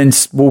and then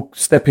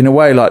stepping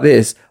away like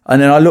this.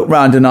 And then I looked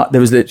round and there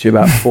was literally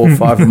about 4 or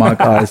 5 of my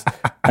guys,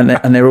 and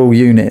they're all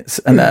units.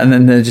 And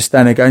then they're just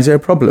standing there going, is there a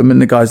problem?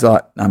 And the guy's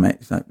like, no, mate,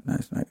 it's no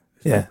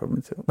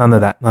problem at all. None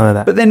of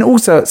that. But then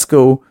also at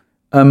school,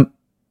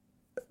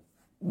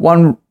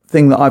 one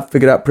thing that I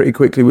figured out pretty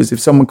quickly was if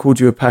someone called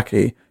you a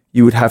packy,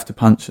 you would have to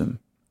punch them.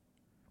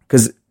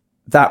 Because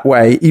that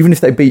way, even if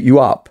they beat you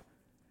up,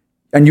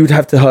 and you would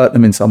have to hurt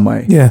them in some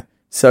way. Yeah.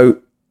 So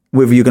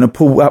whether you're going to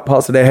pull out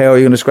parts of their hair or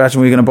you're going to scratch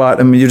them or you're going to bite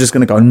them, you're just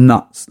going to go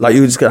nuts. Like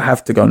you're just going to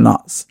have to go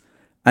nuts.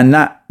 And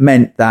that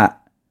meant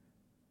that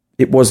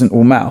it wasn't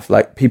all mouth.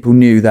 Like people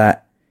knew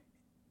that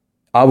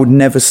I would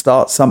never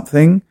start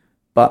something,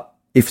 but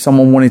if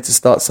someone wanted to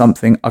start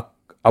something,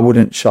 I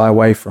wouldn't shy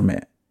away from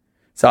it.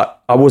 So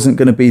I wasn't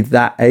going to be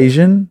that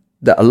Asian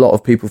that a lot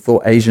of people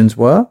thought Asians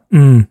were.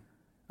 Mm.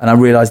 And I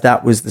realized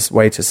that was the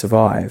way to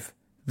survive.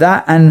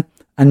 That and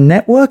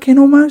networking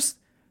almost.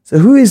 So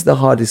who is the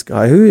hardest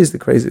guy? Who is the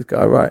craziest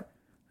guy? Right.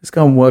 Let's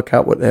go and work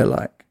out what they're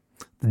like.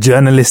 The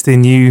journalist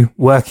in you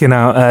working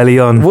out early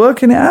on.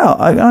 Working it out.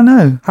 I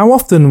know. How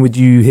often would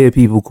you hear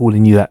people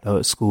calling you that though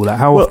at school? Like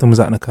how often was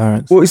that an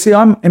occurrence? Well, you see,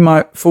 I'm in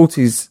my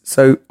 40s.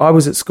 So I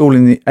was at school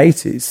in the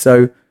 80s.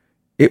 So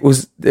there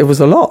was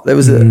a lot. There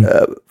was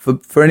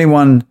for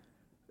anyone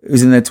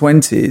who's in their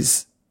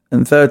 20s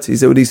and 30s,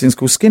 there were these things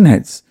called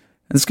skinheads.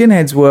 And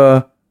skinheads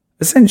were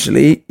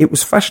essentially, it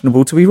was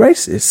fashionable to be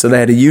racist. So they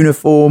had a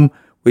uniform,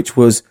 which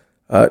was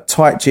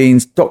tight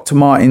jeans, Dr.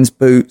 Martens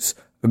boots,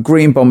 a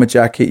green bomber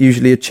jacket,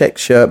 usually a check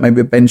shirt,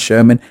 maybe a Ben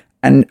Sherman,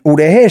 and all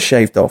their hair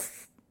shaved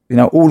off.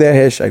 All their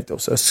hair shaved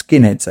off. So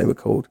skinheads, they were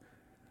called.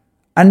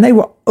 And they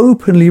were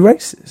openly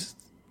racist.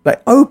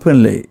 Like,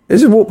 openly. They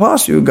just walk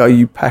past you and go,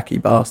 you packy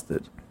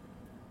bastard.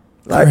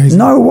 Like, crazy.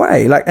 No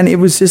way. Like, and it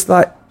was just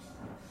like,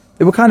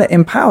 they were kind of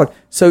empowered.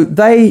 So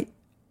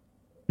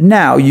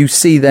now you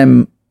see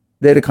them,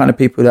 they're the kind of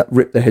people that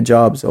rip their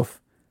hijabs off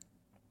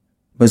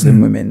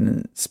Muslim women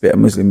and spit at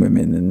Muslim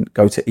women and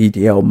go to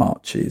EDL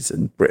marches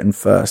and Britain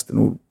First and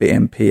all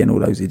BNP and all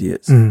those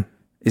idiots.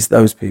 It's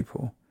those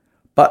people.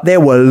 But there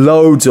were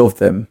loads of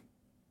them.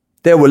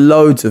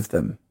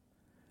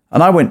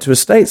 And I went to a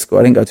state school.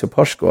 I didn't go to a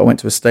posh school. I went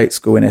to a state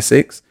school in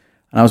Essex,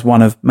 and I was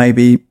one of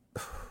maybe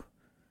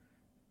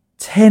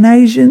 10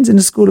 Asians in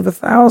a school of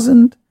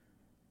 1,000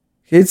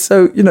 kids.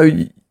 So,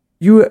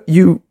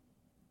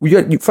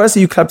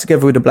 firstly, you clubbed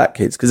together with the black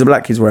kids because the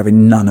black kids were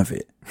having none of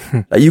it.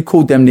 Like you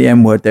called them the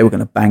N-word, they were going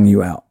to bang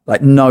you out.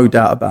 Like no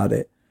doubt about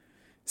it.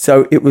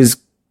 So it was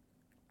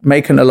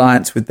make an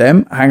alliance with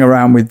them, hang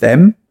around with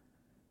them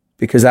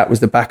because that was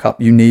the backup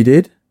you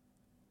needed.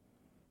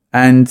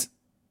 And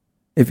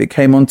if it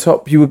came on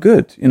top, you were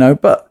good, you know.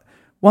 But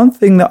one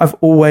thing that I've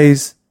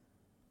always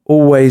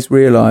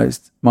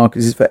realised,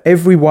 Marcus, is for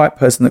every white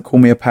person that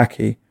called me a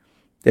Paki,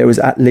 there was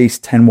at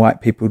least 10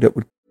 white people that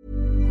would.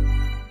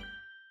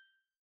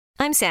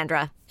 I'm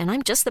Sandra, and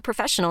I'm just the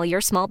professional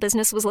your small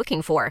business was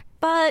looking for.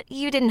 But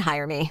you didn't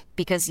hire me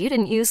because you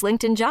didn't use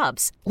LinkedIn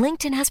Jobs.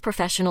 LinkedIn has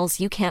professionals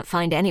you can't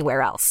find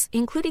anywhere else,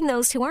 including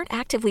those who aren't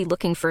actively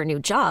looking for a new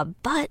job,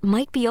 but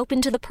might be open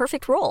to the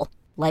perfect role,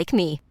 like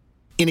me.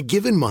 In a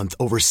given month,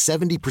 over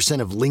 70%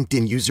 of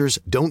LinkedIn users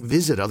don't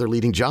visit other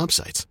leading job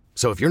sites.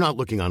 So if you're not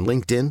looking on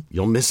LinkedIn,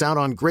 you'll miss out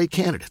on great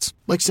candidates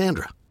like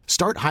Sandra.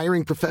 Start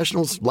hiring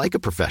professionals like a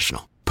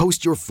professional.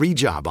 Post your free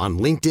job on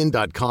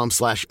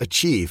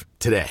linkedin.com/achieve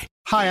today.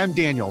 Hi, I'm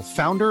Daniel,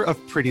 founder of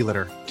Pretty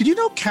Litter. Did you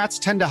know cats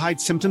tend to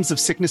hide symptoms of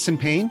sickness and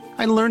pain?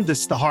 I learned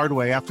this the hard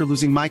way after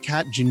losing my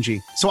cat,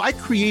 Gingy. So I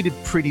created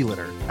Pretty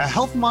Litter, a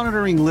health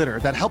monitoring litter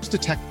that helps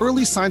detect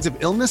early signs of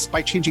illness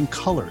by changing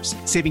colors,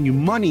 saving you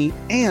money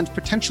and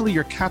potentially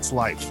your cat's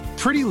life.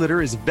 Pretty Litter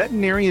is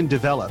veterinarian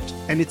developed,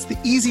 and it's the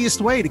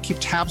easiest way to keep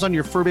tabs on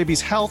your fur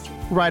baby's health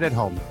right at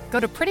home. Go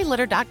to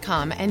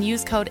prettylitter.com and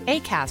use code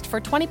ACAST for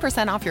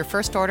 20% off your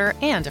first order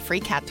and a free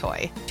cat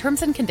toy.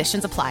 Terms and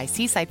conditions apply.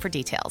 See site for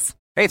details.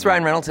 Hey, it's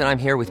Ryan Reynolds, and I'm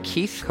here with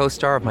Keith,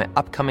 co-star of my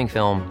upcoming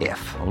film,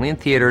 If, only in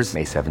theaters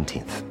May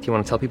 17th. Do you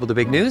want to tell people the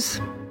big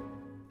news?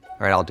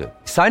 All right, I'll do it.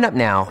 Sign up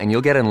now and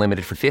you'll get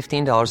unlimited for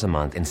 $15 a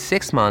month and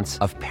 6 months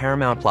of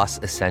Paramount Plus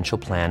Essential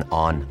Plan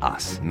on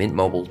us.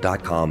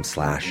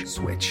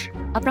 MintMobile.com/switch.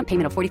 Upfront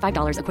payment of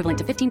 $45 equivalent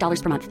to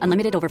 $15 per month.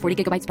 Unlimited over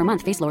 40 gigabytes per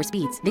month. Face lower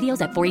speeds.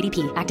 Videos at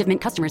 480p. Active Mint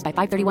customers by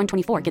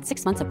 531.24 get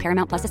 6 months of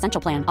Paramount Plus Essential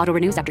Plan. Auto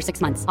renews after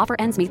 6 months. Offer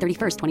ends May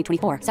 31st,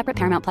 2024. Separate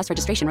Paramount Plus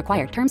registration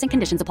required. Terms and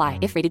conditions apply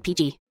if rated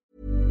PG.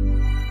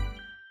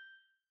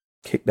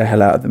 Kick the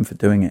hell out of them for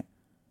doing it.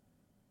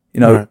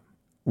 You know,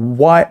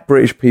 white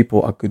British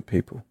people are good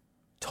people,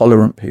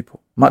 tolerant people,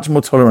 much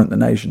more tolerant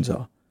than Asians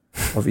are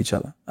of each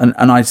other.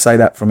 And I say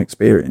that from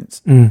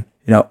experience. You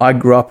know, I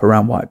grew up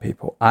around white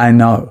people. I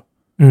know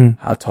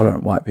how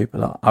tolerant white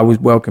people are. I was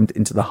welcomed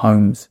into the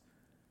homes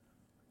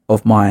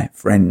of my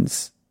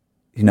friends,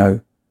 you know,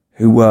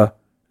 who were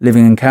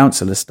living in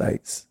council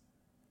estates.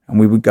 And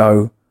we would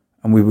go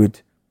and we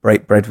would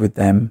break bread with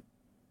them,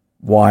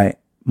 white,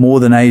 more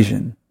than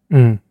Asian.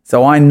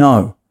 So I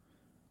know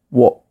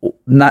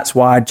and that's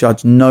why I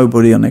judge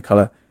nobody on their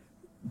colour.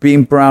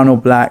 Being brown or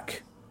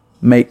black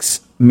makes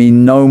me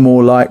no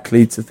more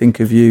likely to think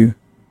of you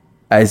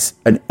as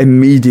an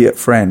immediate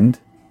friend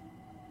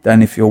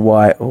than if you're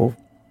white or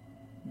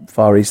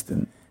Far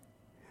Eastern.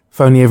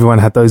 If only everyone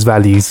had those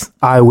values.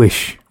 I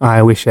wish,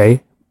 eh?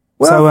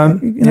 Well, so,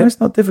 you know, it's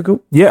not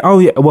difficult. Yeah, oh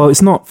yeah. Well,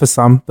 it's not for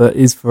some, but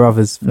it is for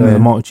others for a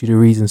multitude of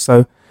reasons.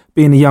 So,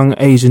 being a young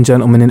Asian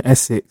gentleman in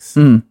Essex,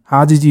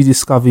 how did you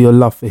discover your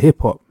love for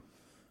hip-hop?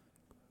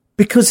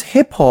 Because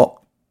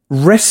hip-hop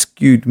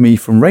rescued me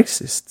from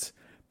racists.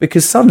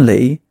 Because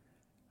suddenly,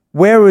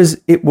 whereas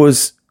it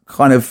was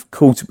kind of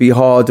cool to be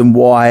hard and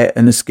white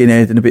and a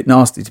skinhead and a bit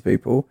nasty to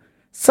people,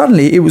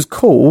 suddenly it was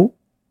cool.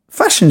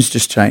 Fashion's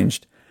just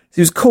changed. It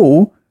was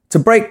cool to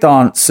break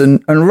dance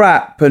and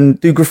rap and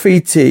do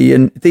graffiti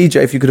and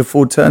DJ if you could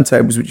afford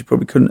turntables, which you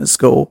probably couldn't at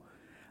school.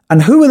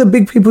 And who were the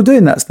big people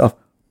doing that stuff?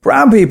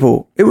 Brown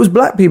people. It was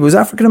black people. It was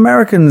African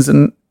Americans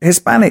and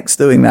Hispanics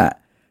doing that.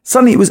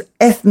 Suddenly it was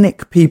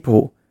ethnic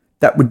people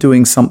that were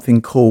doing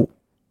something cool.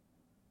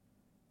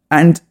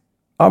 And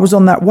I was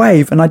on that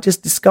wave and I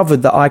just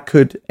discovered that I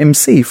could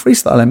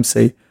freestyle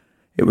MC.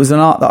 It was an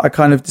art that I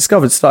kind of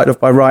discovered. Started off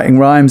by writing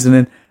rhymes and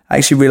then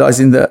actually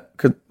realising that,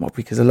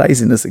 because of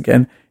laziness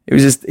again, it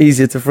was just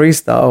easier to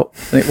freestyle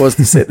than it was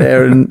to sit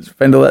there and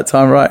spend all that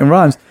time writing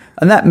rhymes.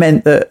 And that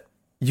meant that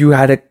you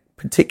had a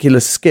particular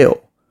skill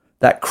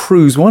that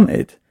crews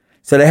wanted.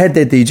 So they had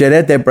their DJ, they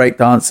had their break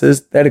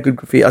dancers, they had a good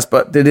graffiti artist,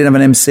 but they didn't have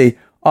an MC.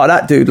 Oh,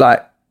 that dude,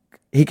 like,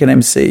 he can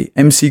MC.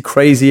 MC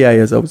Crazy A,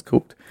 as I was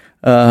called.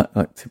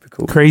 Like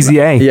typical. Crazy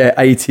A? Yeah,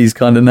 80s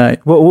kind of name.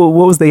 What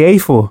was the A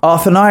for?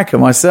 Arthur Nyker,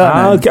 my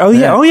surname.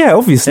 Oh, yeah,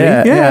 obviously.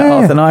 Yeah,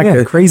 Arthur Nyker.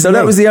 Yeah, Crazy So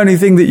that was the only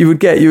thing that you would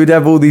get. You would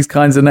have all these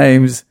kinds of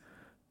names,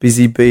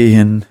 Busy Bee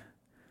and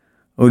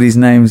all these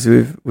names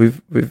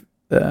with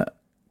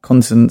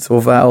consonants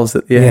or vowels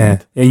at the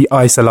end. Yeah,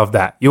 I used to love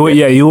that. You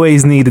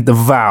always needed the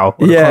vowel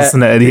or the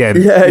consonant at the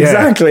end. Yeah,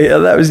 exactly.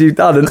 And that was you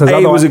done. And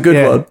A was a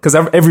good one. Because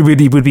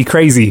everybody would be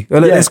crazy.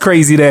 Well, there's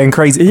crazy there and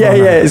crazy.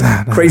 It's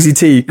crazy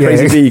T,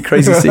 crazy B,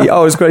 crazy C.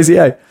 Oh, it's crazy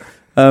A.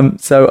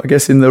 So I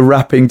guess in the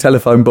rapping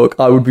telephone book,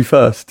 I would be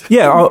first.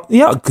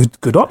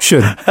 Good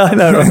option. I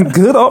know.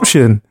 Good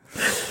option.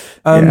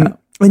 And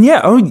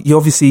you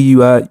obviously you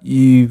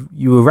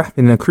were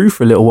rapping in a crew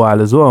for a little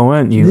while as well,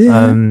 weren't you?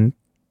 Yeah.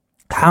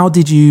 How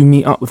did you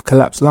meet up with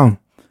Collapsed Lung?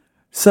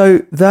 So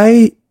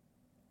they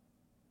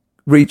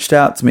reached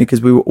out to me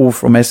because we were all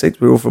from Essex,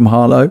 we were all from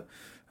Harlow, and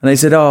they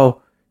said,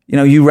 "Oh, you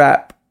know, you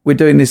rap. We're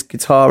doing this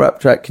guitar rap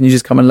track. Can you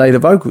just come and lay the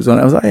vocals on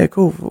it?" I was like, "Yeah,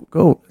 cool,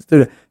 let's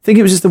do it." I think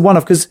it was just a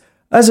one-off because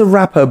as a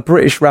rapper,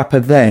 British rapper,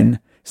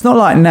 then it's not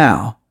like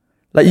now.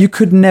 Like, you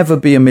could never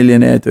be a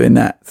millionaire doing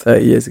that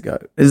 30 years ago.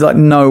 There's like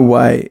no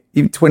way.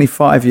 Even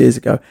 25 years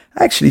ago.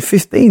 Actually,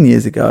 15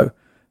 years ago.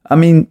 I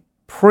mean,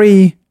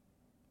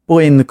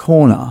 pre-Boy in the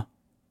Corner,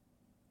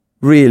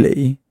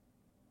 really,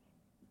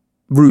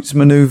 Roots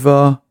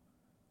Maneuver,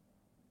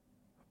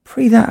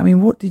 pre that, I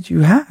mean, what did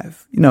you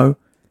have? You know,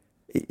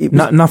 it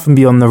was, nothing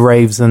beyond the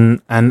raves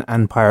and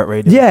pirate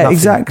radio. Yeah, nothing,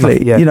 exactly.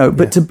 Nothing, yeah, you know,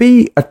 but to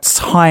be a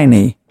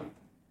tiny,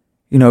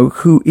 you know,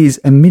 who is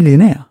a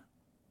millionaire,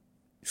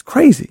 it's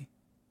crazy.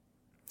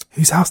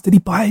 Whose house did he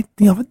buy?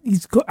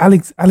 He's got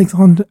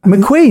Alexander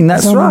McQueen.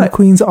 That's right.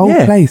 McQueen's old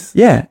place.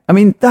 Yeah, I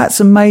mean, that's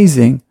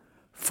amazing.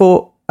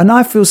 And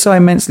I feel so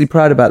immensely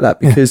proud about that,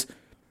 because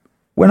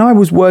when I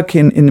was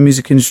working in the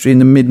music industry in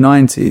the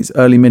mid-90s,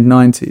 early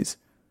mid-90s,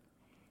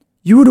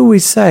 you would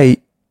always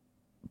say,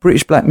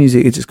 British black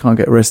music, it just can't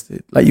get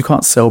arrested. Like, you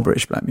can't sell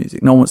British black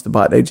music. No one wants to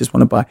buy it. They just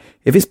want to buy.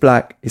 If it's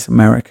black, it's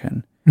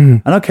American.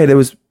 And okay, there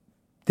was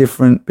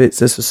different bits.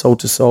 There's a Soul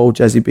to Soul.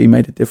 Jazzy B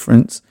made a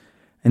difference.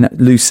 And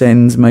Loose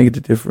Ends made a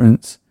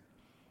difference.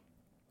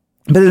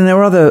 But then there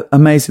were other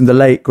amazing, the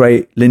late,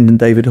 great Lyndon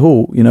David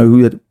Hall, you know,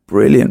 who had a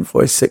brilliant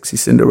voice, Sexy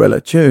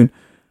Cinderella tune.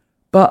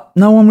 But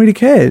no one really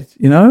cared,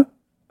 you know?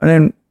 And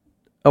then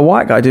a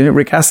white guy doing it,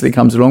 Rick Astley,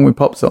 comes along with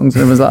pop songs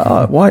and everyone's like,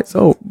 oh, white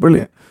soul,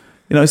 brilliant.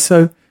 You know,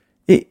 so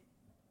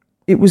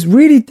it was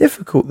really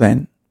difficult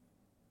then,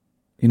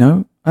 you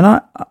know?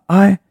 And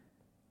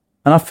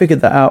I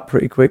figured that out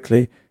pretty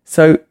quickly.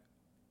 So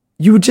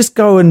you would just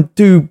go and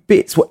do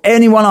bits. What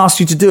anyone asked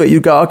you to do it,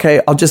 you'd go,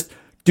 okay, I'll just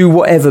do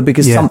whatever,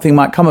 because something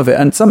might come of it.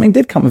 And something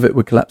did come of it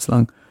with Collapsed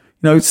Lung.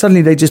 You know,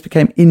 suddenly they just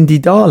became indie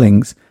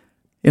darlings.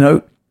 You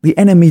know, the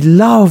Enemy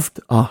loved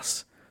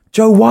us.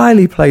 Joe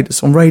Wiley played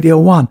us on Radio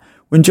 1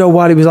 when Joe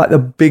Wiley was like the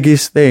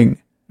biggest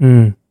thing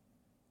in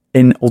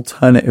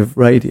alternative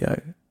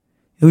radio.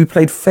 We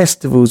played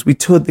festivals, we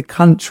toured the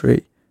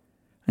country,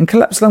 and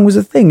Collapsed Lung was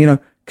a thing. You know,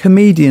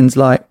 comedians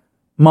like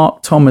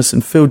Mark Thomas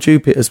and Phil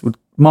Jupiters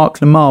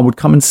Mark Lamar would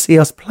come and see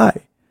us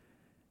play.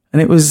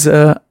 And it was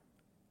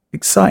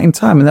exciting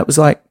time. And that was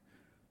like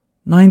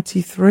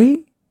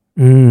 93?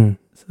 So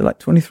like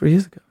 23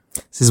 years ago.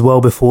 This is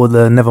well before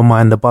the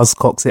Nevermind the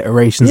Buzzcocks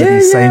iterations of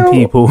these same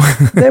people.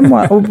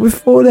 Or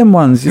before them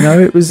ones, you know,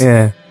 it was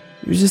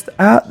just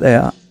out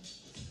there,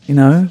 you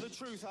know.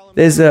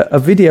 There's a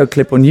video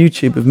clip on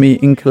YouTube of me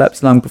in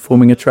Collapsed Lung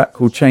performing a track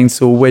called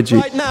Chainsaw Wedgie.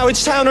 Right now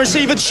it's time to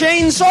receive a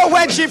Chainsaw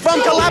Wedgie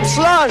from Collapsed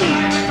Lung.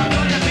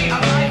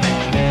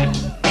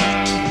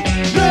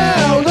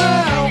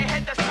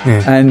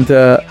 And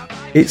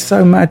it's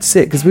so mad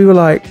sick, because we were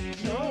like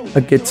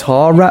a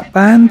guitar rap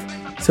band,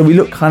 so we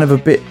looked kind of a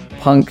bit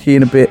punky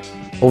and a bit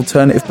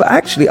alternative, but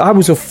actually I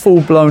was a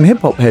full-blown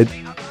hip-hop head.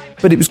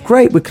 But it was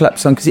great with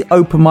Collapsed Lung because it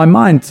opened my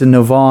mind to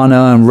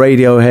Nirvana and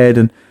Radiohead,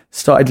 and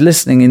started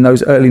listening in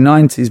those early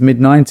 90s,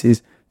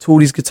 mid-90s, to all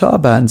these guitar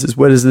bands, as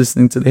well as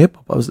listening to the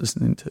hip-hop I was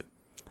listening to.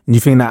 And you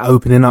think that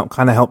opening up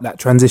kind of helped that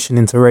transition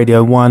into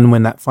Radio 1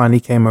 when that finally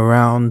came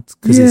around?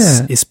 Because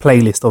its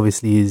playlist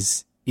obviously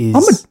is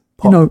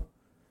pop.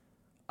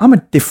 I'm a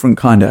different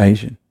kind of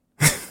Asian,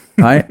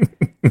 right?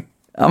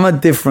 I'm a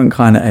different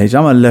kind of Asian.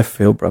 I'm a left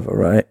field brother,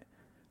 right?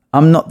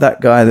 I'm not that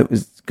guy that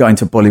was going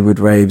to Bollywood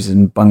raves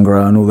and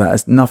Bhangra and all that.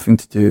 It's nothing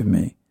to do with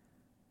me.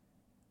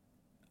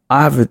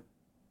 I've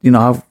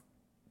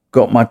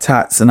got my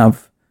tats, and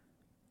I've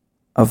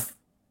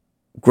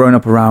grown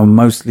up around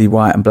mostly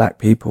white and black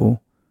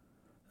people.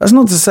 That's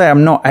not to say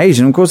I'm not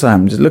Asian. Of course I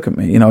am. Just look at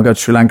me. You know, I go to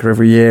Sri Lanka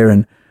every year,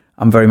 and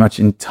I'm very much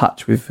in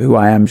touch with who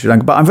I am, Sri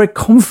Lanka. But I'm very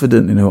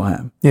confident in who I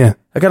am. Yeah.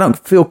 Like, I don't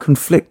feel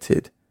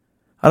conflicted.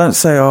 I don't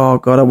say, oh,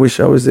 God, I wish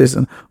I was this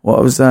and what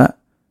I was that.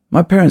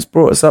 My parents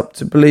brought us up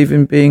to believe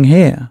in being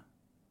here.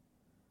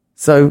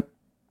 So,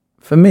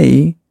 for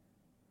me,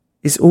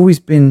 it's always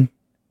been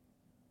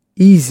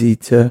easy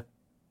to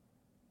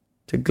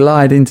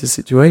glide into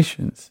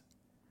situations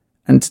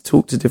and to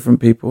talk to different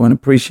people and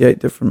appreciate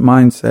different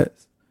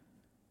mindsets.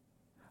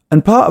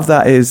 And part of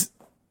that is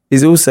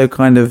also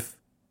kind of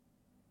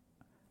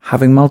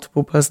having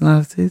multiple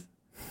personalities.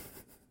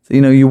 So,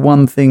 you know, you're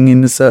one thing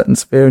in a certain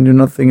sphere and you're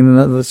another thing in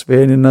another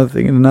sphere and you're another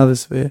thing in another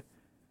sphere.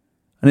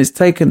 And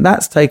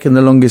that's taken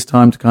the longest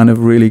time to kind of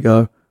really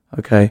go,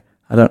 okay,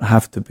 I don't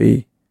have to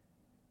be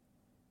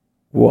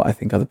what I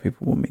think other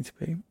people want me to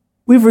be.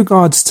 With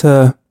regards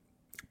to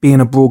being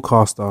a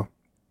broadcaster,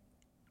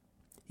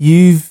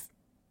 we've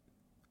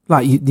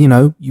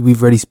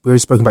already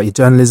spoken about your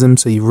journalism,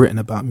 so you've written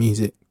about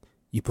music,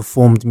 you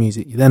performed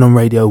music, you're then on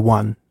Radio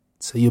 1,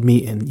 so you're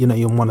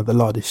you're on one of the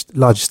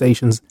largest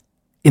stations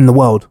in the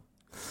world.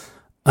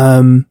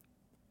 How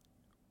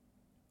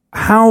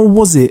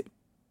was it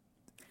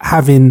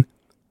having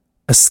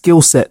a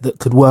skill set that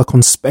could work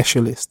on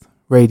specialist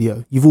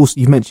radio?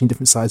 You've mentioned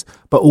different sides,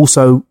 but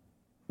also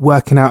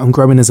working out and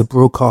growing as a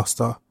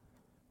broadcaster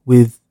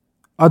with,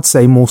 I'd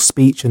say, more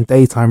speech and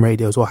daytime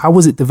radio as well. How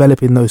was it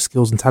developing those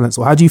skills and talents?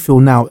 Or how do you feel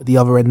now at the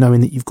other end,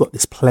 knowing that you've got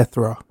this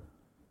plethora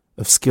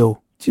of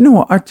skill? Do you know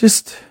what? I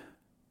just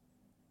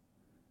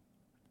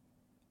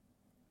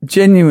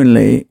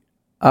genuinely,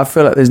 I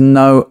feel like there's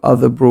no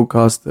other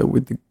broadcaster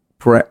with the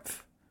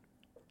breadth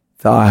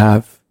that I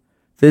have.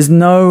 There's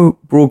no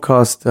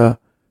broadcaster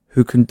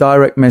who can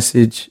direct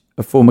message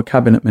a former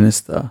cabinet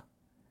minister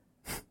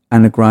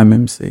and a grime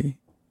MC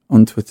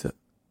on Twitter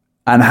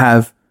and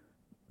have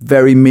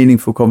very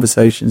meaningful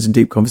conversations and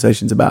deep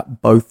conversations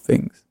about both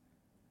things.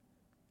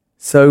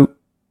 So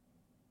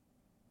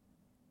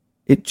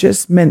it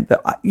just meant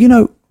that,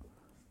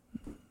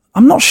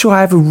 I'm not sure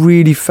I ever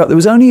really felt, there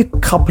was only a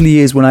couple of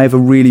years when I ever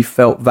really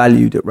felt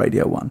valued at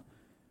Radio 1.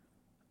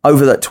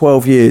 Over that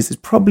 12 years, there's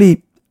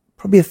probably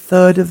a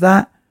third of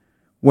that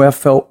where I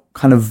felt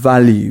kind of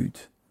valued.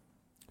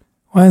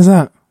 Why is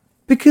that?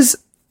 Because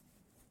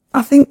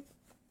I think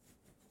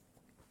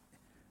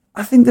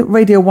that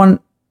Radio 1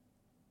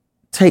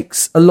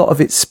 takes a lot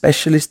of its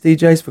specialist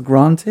DJs for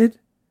granted.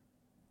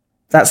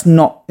 That's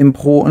not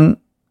important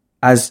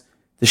as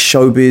the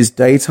showbiz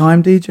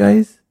daytime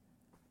DJs.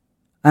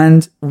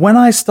 And when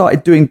I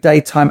started doing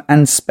daytime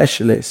and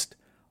specialist,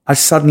 I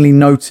suddenly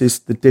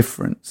noticed the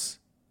difference.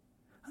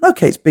 And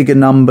okay, it's bigger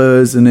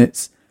numbers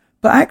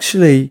but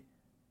actually,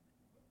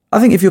 I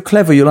think if you're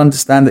clever, you'll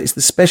understand that it's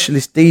the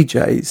specialist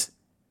DJs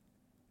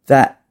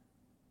that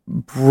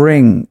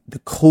bring the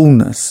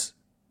coolness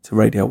to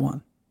Radio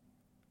 1.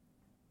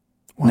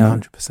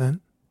 100%.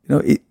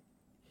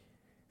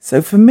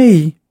 So for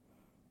me,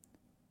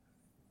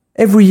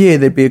 every year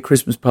there'd be a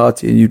Christmas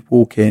party and you'd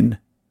walk in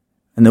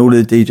and all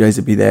of the DJs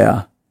would be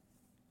there.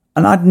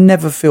 And I'd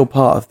never feel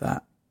part of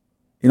that.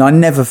 I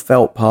never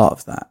felt part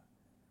of that.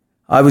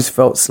 I always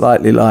felt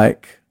slightly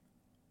like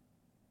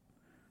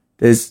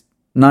there's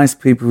nice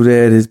people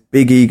there, there's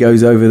big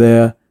egos over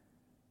there.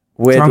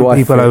 Where drunk do I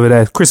people fit? over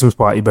there. Christmas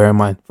party, bear in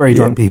mind. Very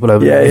drunk people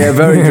over there. Yeah,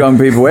 very drunk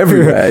people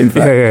everywhere, in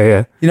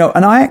fact. Yeah.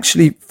 And I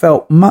actually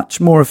felt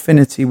much more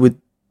affinity with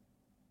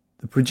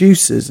the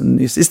producers and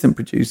the assistant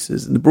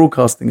producers and the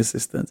broadcasting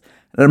assistants.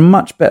 I had a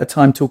much better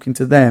time talking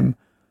to them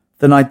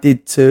than I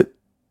did to,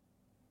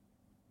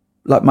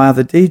 like, my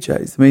other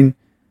DJs. I mean,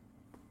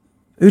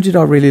 who did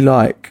I really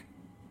like?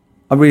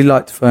 I really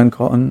liked Fern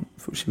Cotton.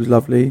 I thought she was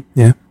lovely.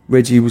 Yeah.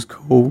 Reggie was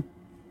cool.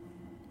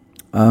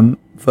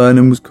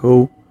 Vernon was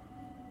cool.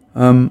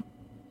 And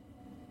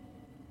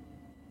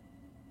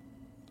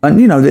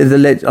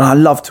I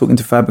love talking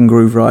to Fab and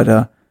Groove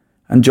Rider,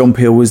 and John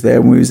Peel was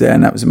there when we was there,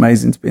 and that was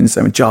amazing to be in the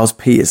same with Giles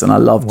Peterson. I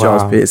love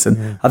Giles Peterson.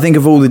 Yeah. I think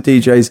of all the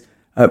DJs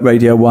at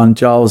Radio 1,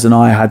 Giles and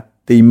I had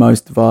the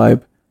most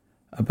vibe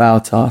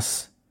about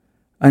us.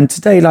 And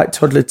today, like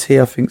Toddler T,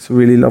 I think is a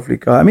really lovely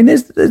guy. I mean,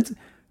 there's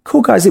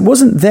cool guys. It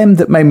wasn't them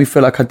that made me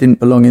feel like I didn't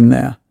belong in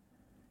there.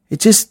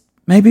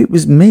 Maybe it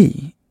was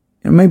me.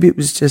 Maybe it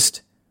was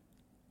just,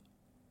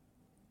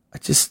 I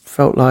just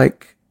felt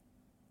like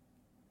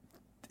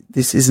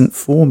this isn't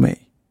for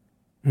me,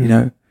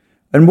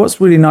 And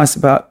what's really nice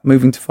about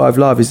moving to 5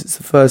 Live is it's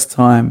the first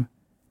time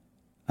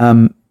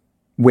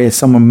where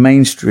someone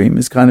mainstream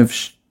has kind of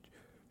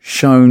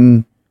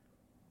shown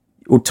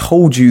or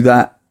told you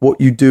that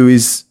what you do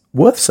is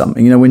worth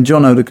something. When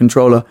Jono, the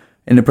controller,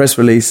 in the press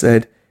release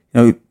said,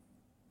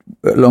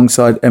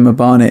 alongside Emma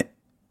Barnett,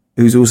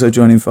 who's also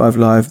joining 5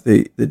 Live,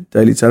 the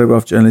Daily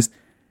Telegraph journalist,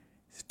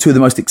 two of the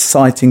most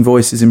exciting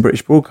voices in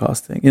British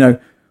broadcasting.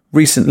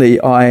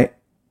 Recently I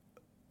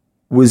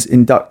was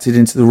inducted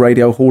into the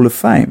Radio Hall of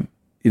Fame,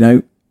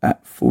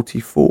 at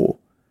 44.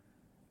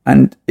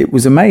 And it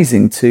was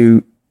amazing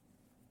to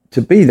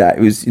be that.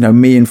 It was,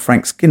 me and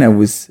Frank Skinner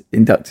was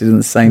inducted on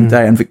the same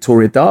day, and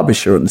Victoria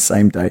Derbyshire on the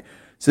same day.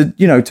 So,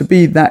 to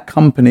be that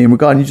company and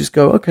regard, you just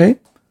go, okay,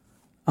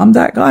 I'm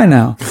that guy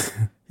now.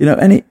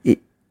 And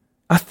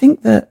I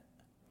think that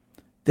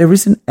there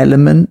is an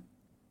element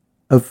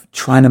of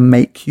trying to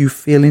make you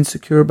feel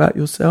insecure about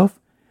yourself,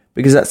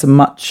 because that's a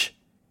much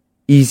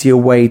easier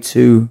way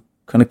to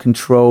kind of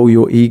control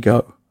your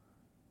ego.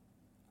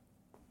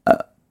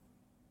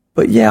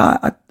 But yeah,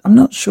 I'm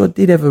not sure I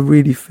did ever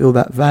really feel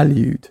that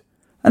valued.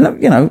 And,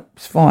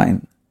 it's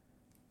fine.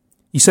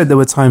 You said there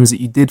were times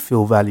that you did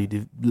feel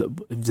valued.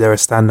 Is there a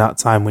standout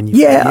time when you...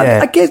 Yeah,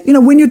 I guess,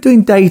 when you're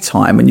doing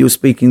daytime and you're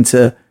speaking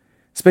to,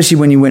 especially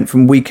when you went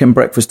from weekend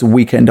breakfast to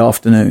weekend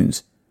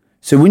afternoons.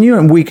 So when you're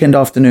in weekend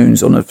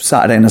afternoons on a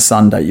Saturday and a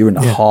Sunday, you're in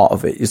the heart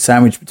of it. You're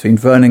sandwiched between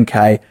Vernon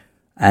Kay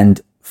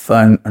and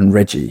Fern and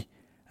Reggie.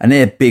 And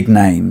they're big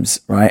names,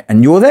 right?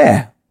 And you're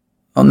there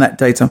on that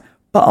daytime.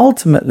 But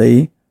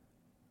ultimately,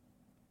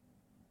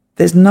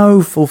 there's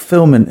no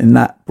fulfillment in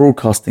that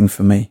broadcasting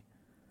for me.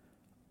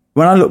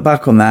 When I look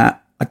back on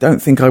that, I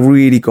don't think I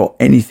really got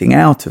anything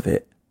out of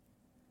it.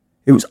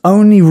 It was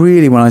only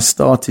really when I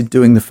started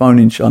doing the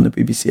phone-in show on the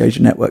BBC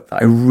Asia Network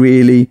that I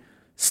really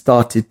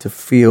started to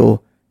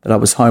feel that I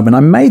was home. And I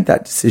made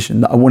that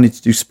decision that I wanted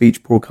to do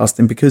speech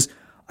broadcasting because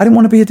I didn't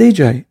want to be a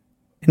DJ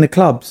in the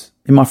clubs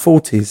in my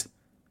 40s.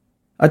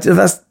 I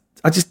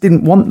just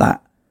didn't want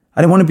that.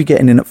 I didn't want to be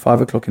getting in at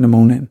 5 o'clock in the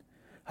morning.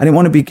 I didn't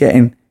want to be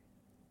getting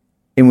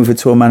in with a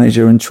tour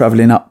manager and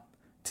travelling up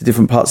to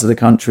different parts of the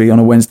country on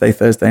a Wednesday,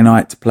 Thursday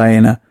night to play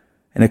in a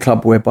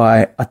club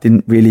whereby I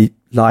didn't really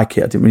like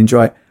it. I didn't really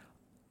enjoy it.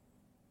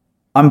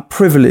 I'm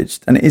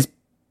privileged, and it is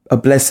a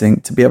blessing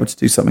to be able to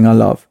do something I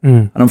love.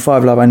 And on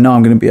 5 Live, I know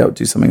I'm going to be able to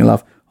do something I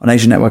love. On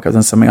Asian Network, I've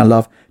done something I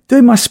love.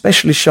 Doing my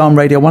specialist show on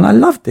Radio 1, I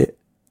loved it.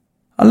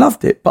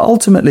 But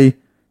ultimately,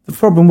 the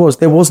problem was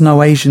there was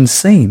no Asian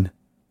scene.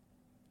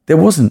 There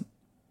wasn't.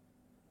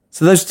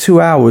 So those 2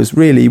 hours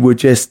really were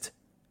just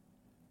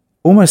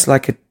almost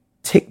like a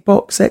tick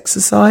box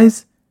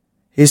exercise.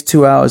 Here's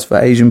 2 hours for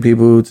Asian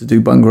people to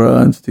do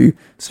Bhangra and to do...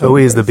 So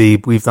here's the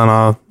Beeb. We've done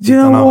our... Do you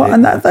know what?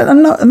 And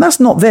that's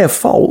not their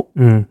fault.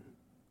 Because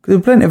there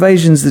were plenty of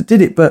Asians that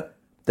did it, but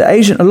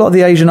a lot of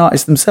the Asian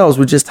artists themselves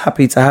were just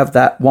happy to have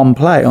that one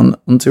play on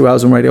 2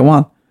 hours on Radio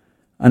 1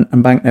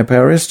 and bank their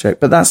PRS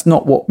check. But that's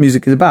not what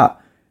music is about.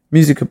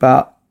 Music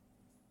about...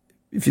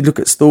 If you look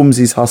at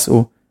Stormzy's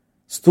hustle...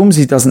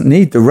 Stormzy doesn't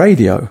need the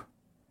radio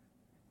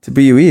to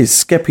be who he is.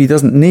 Skeppy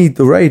doesn't need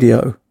the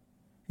radio.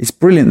 It's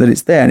brilliant that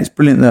it's there, and it's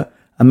brilliant that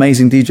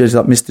amazing DJs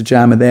like Mr.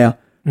 Jam are there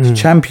to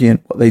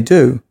champion what they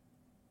do.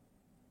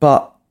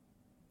 But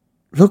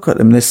look at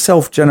them, they're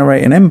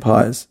self-generating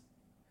empires.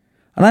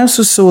 And I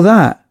also saw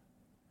that.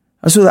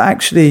 I saw that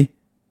actually,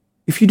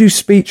 if you do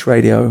speech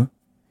radio,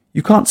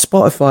 you can't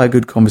Spotify a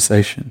good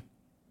conversation,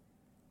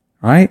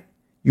 right?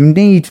 You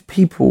need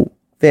people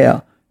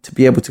there to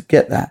be able to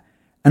get that.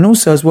 And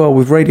also as well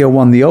with Radio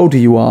 1, the older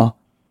you are,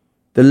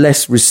 the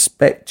less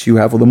respect you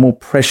have or the more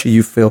pressure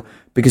you feel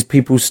because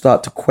people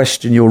start to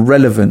question your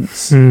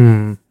relevance.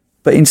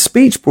 But in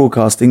speech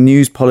broadcasting,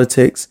 news,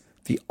 politics,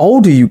 the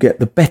older you get,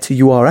 the better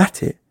you are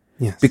at it.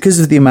 Yes. Because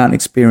of the amount of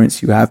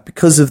experience you have,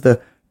 because of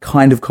the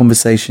kind of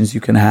conversations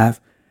you can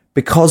have,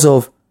 because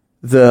of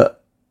the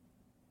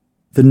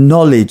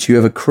knowledge you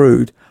have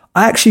accrued.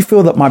 I actually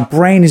feel that my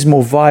brain is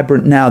more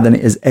vibrant now than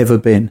it has ever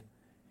been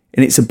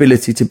in its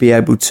ability to be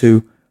able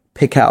to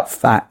pick out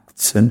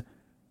facts and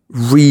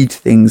read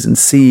things and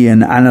see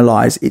and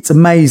analyze. It's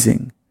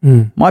amazing.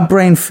 My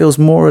brain feels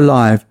more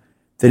alive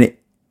than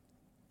it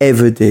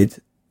ever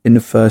did in the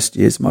first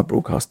years of my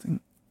broadcasting.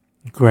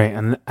 Great.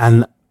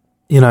 And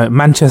you know,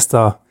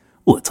 Manchester,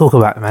 we'll talk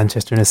about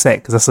Manchester in a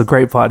sec because that's a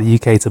great part of the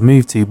UK to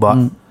move to.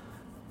 But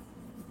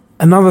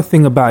another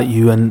thing about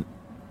you, and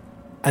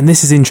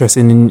this is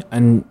interesting,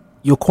 and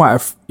you're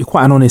quite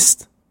an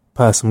honest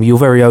person. You're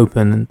very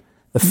open, and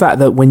the fact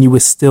that when you were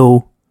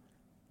still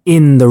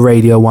in the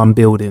Radio 1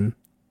 building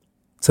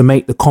to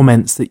make the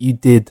comments that you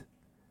did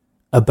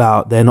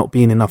about there not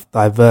being enough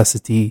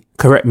diversity.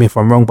 Correct me if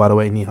I'm wrong, by the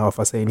way, Nihal, if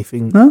I say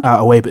anything out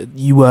of way, but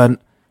you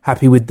weren't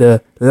happy with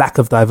the lack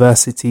of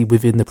diversity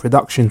within the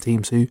production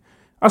teams who,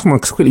 I just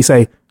want to quickly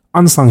say,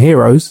 unsung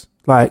heroes,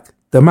 like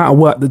the amount of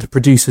work that the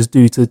producers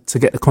do to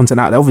get the content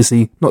out there,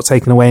 obviously not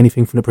taking away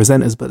anything from the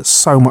presenters, but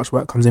so much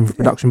work comes in for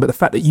production. But the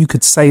fact that you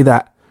could say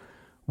that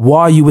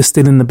while you were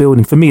still in the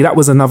building, for me, that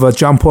was another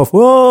jump off.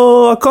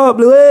 Whoa, I can't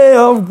believe,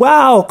 oh,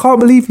 wow, can't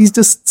believe he's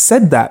just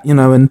said that, you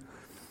know. And,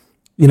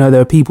 you know,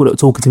 there were people that were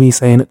talking to me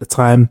saying at the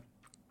time,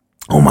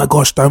 oh my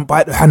gosh, don't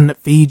bite the hand that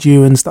feeds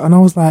you and stuff. And I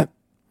was like,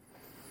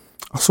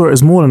 I saw it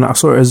as more than that. I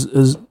saw it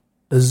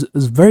as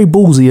very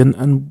ballsy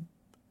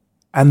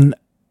and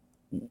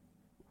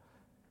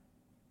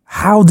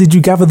how did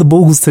you gather the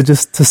balls to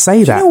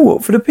say that? You know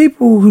what? For the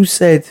people who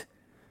said,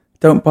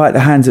 don't bite the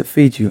hands that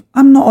feed you,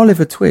 I'm not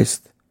Oliver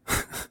Twist.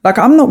 Like,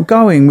 I'm not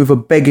going with a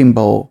begging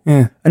bowl.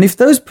 Yeah. And if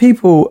those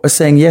people are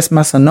saying yes,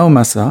 massa, no,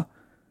 massa,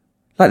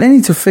 like, they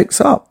need to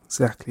fix up.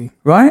 Exactly.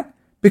 Right?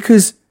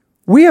 Because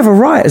we have a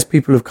right as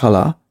people of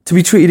colour to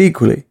be treated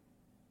equally.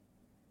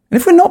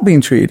 And if we're not being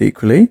treated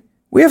equally,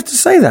 we have to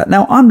say that.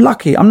 Now, I'm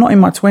lucky. I'm not in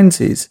my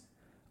 20s.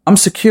 I'm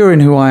secure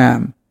in who I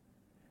am.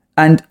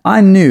 And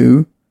I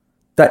knew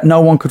that no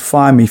one could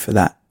fire me for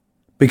that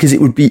because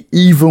it would be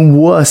even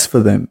worse for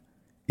them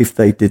if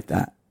they did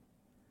that.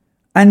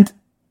 And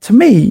to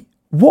me,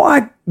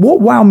 what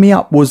wound me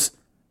up was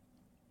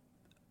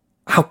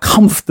how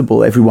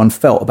comfortable everyone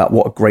felt about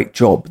what a great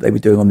job they were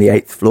doing on the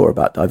 8th floor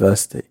about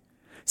diversity.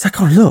 It's like,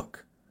 oh,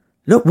 look,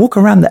 walk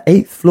around the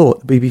 8th floor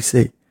at the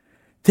BBC.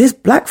 There's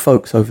black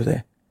folks over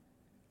there.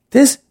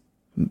 There's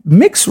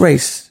mixed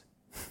race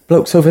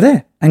blokes over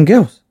there and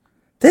girls.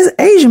 There's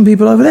Asian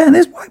people over there and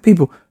there's white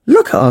people.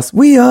 Look at us.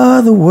 We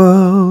are the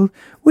world.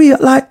 We are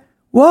like,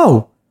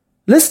 whoa,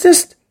 let's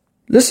just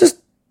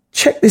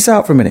check this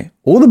out for a minute.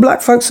 All the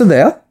black folks are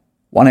there,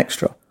 one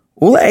extra.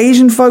 All the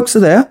Asian folks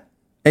are there,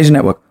 Asian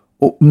Network.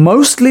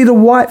 Mostly the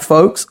white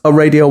folks are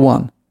Radio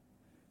 1.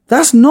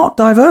 That's not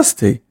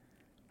diversity.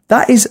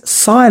 That is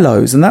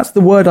silos. And that's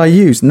the word I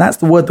used. And that's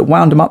the word that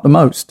wound them up the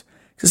most.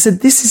 Because I said,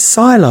 this is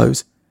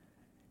silos.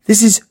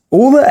 This is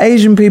all the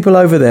Asian people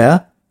over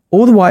there,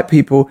 all the white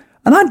people.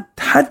 And I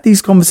had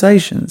these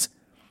conversations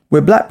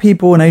where black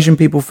people and Asian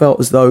people felt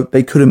as though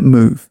they couldn't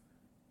move.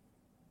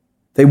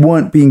 They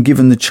weren't being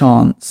given the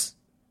chance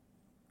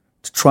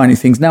to try new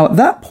things. Now, at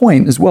that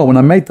point as well, when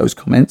I made those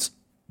comments,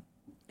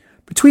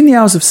 between the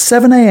hours of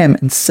 7 a.m.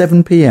 and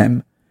 7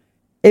 p.m,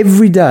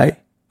 every day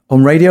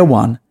on Radio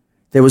 1,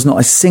 there was not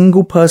a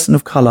single person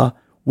of colour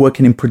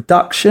working in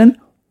production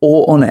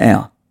or on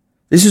air.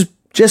 This is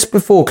just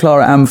before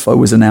Clara Amfo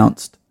was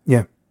announced.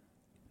 Yeah.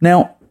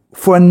 Now,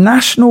 for a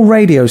national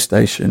radio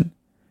station,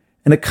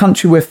 in a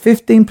country where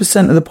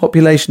 15% of the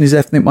population is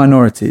ethnic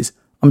minorities,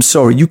 I'm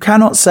sorry, you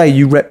cannot say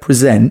you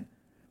represent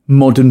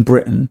modern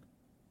Britain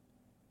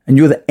and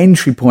you're the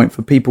entry point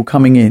for people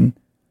coming in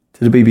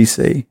to the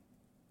BBC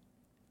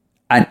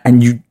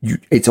and you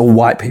it's all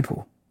white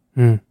people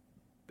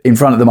in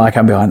front of the mic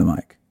and behind the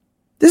mic.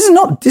 This is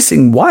not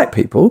dissing white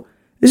people.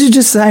 This is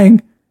just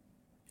saying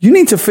you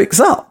need to fix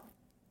up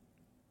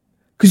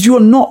because you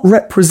are not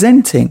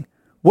representing.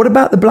 What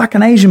about the black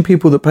and Asian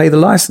people that pay the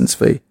license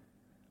fee?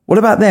 What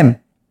about them?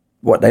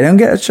 What, they don't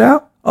get a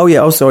shout? Oh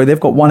yeah, oh sorry, they've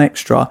got one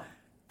extra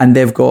and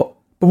they've got...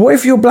 But what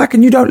if you're black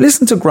and you don't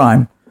listen to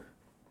grime?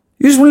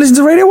 You just want to listen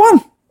to Radio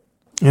 1.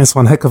 Yeah, it's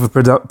one heck of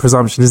a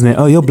presumption, isn't it?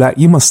 Oh, you're black.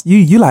 You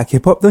like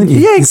hip hop, don't you?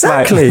 Yeah,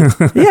 exactly.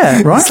 Like,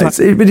 yeah, right.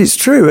 But it's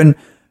true. And,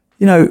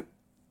 you know,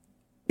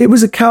 it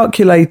was a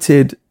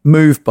calculated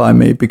move by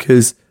me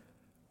because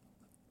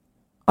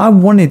I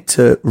wanted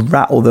to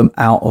rattle them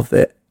out of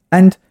it.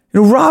 And,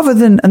 you know, rather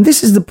than, and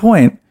this is the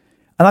point,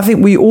 and I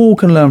think we all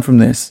can learn from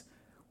this,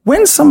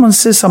 when someone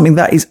says something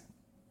that is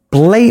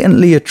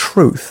blatantly a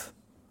truth,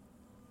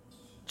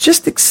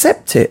 just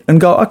accept it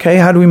and go, okay,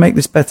 how do we make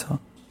this better?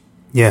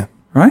 Yeah.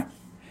 Right?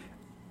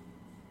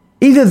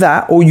 Either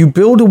that or you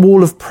build a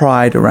wall of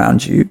pride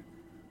around you,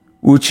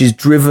 which is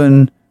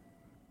driven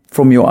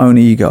from your own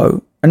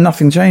ego, and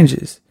nothing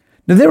changes.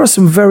 Now, there are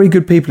some very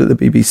good people at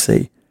the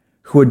BBC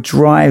who are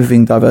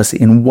driving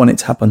diversity and want it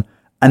to happen.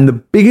 And the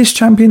biggest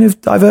champion of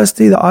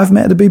diversity that I've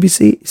met at the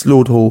BBC is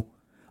Lord Hall.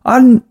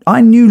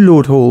 I knew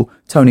Lord Hall,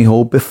 Tony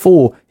Hall,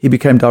 before he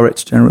became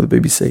Director General of the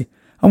BBC.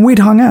 And we'd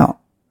hung out.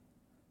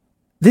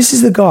 This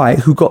is the guy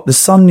who got the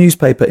Sun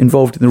newspaper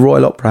involved in the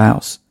Royal Opera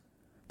House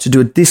to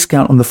do a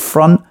discount on the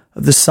front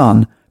of the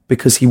Sun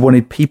because he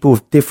wanted people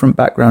of different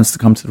backgrounds to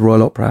come to the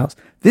Royal Opera House.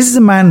 This is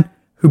a man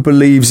who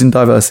believes in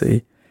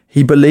diversity.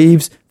 He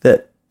believes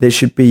that there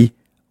should be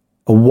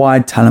a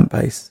wide talent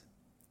base,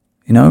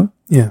 you know?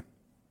 Yeah.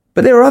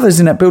 But there are others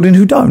in that building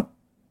who don't.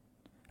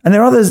 And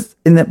there are others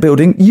in that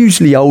building,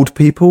 usually old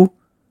people,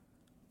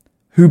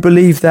 who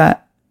believe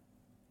that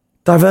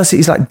diversity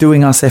is like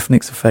doing us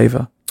ethnics a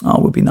favour. Oh,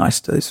 we'll be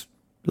nice to those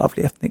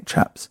lovely ethnic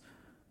chaps.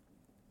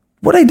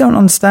 What they don't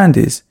understand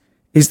is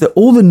that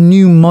all the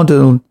new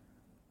modern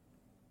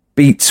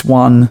Beats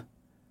One,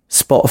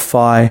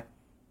 Spotify,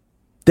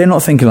 they're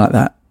not thinking like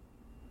that.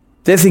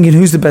 They're thinking,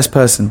 who's the best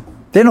person?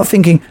 They're not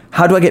thinking,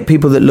 how do I get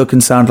people that look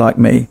and sound like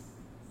me?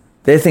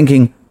 They're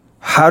thinking,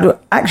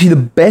 actually the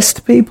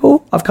best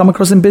people I've come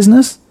across in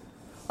business,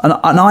 and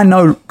I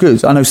know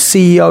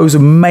CEOs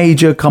of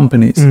major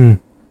companies.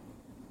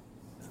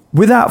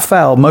 Without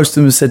fail, most of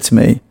them have said to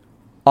me,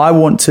 I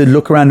want to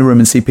look around the room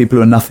and see people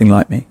who are nothing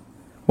like me.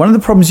 One of the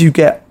problems you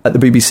get at the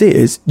BBC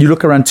is you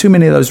look around too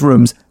many of those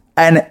rooms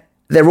and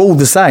they're all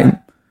the same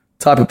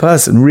type of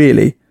person,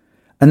 really.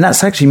 And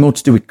that's actually more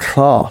to do with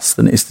class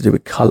than it is to do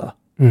with colour.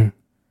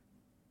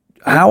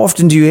 How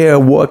often do you hear a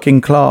working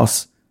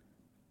class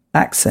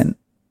accent?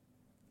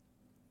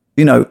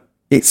 You know,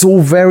 it's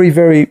all very,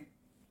 very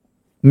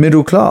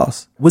middle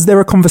class. Was there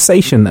a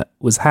conversation that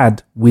was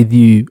had with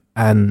you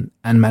and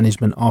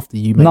management after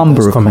you made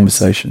those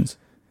comments?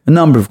 A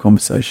number of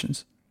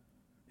conversations.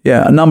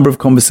 Yeah, a number of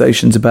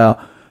conversations about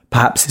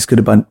perhaps this could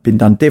have been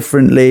done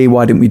differently.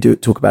 Why didn't we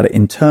talk about it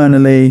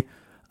internally?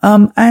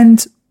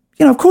 And,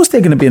 you know, of course there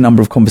are going to be a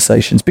number of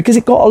conversations because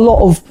it got a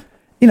lot of,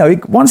 you know,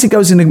 once it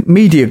goes in the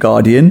Media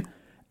Guardian,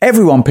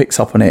 everyone picks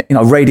up on it. You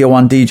know, Radio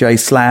 1 DJ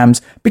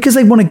slams because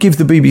they want to give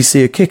the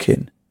BBC a kick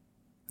in.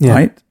 Yeah.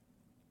 Right?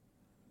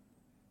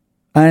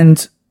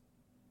 And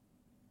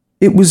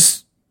it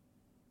was,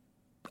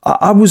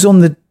 I was on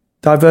the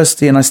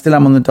diversity, and I still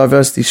am on the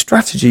diversity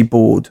strategy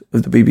board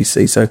of the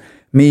BBC. So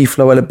me,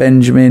 Floella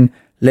Benjamin,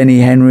 Lenny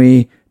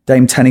Henry,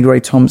 Dame Tanni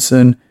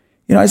Grey-Thompson.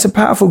 You know, it's a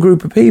powerful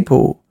group of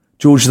people.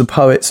 George the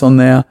Poet's on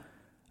there,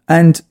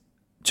 and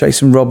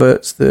Jason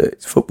Roberts, the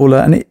footballer.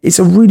 And it's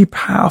a really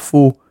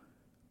powerful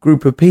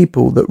group of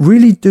people that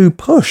really do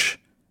push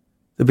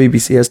the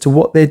BBC as to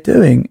what they're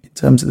doing in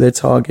terms of their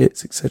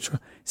targets,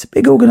 etc. It's a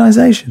big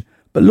organisation.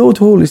 But Lord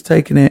Hall is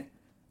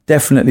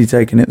definitely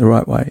taking it the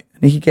right way.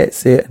 And he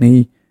gets it,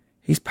 and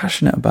he's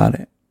passionate about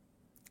it.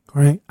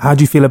 Great. How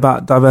do you feel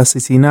about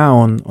diversity now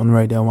on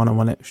Radio 1 and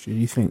 1 Extra, do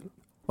you think?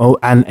 Oh,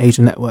 and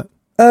Asian Network?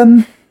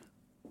 I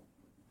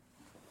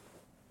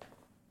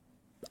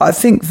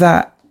think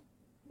that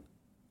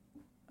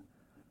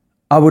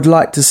I would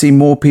like to see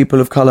more people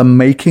of colour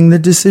making the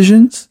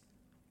decisions.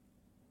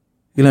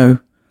 You know,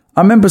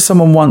 I remember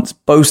someone once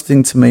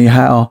boasting to me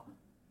how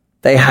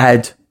they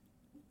had,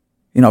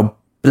 you know,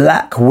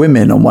 black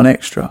women on 1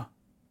 Extra.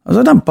 I was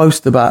like, don't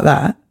boast about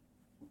that.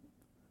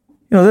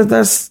 You know,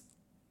 that's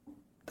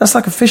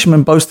like a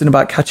fisherman boasting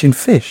about catching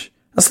fish.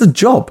 That's the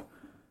job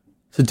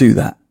to do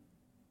that.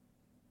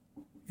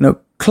 You know,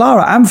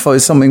 Clara Amfo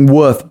is something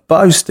worth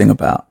boasting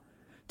about.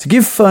 To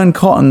give Fern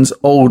Cotton's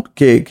old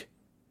gig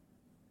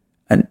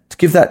and to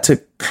give that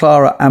to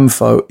Clara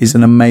Amfo is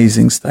an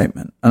amazing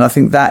statement. And I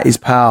think that is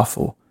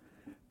powerful.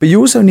 But you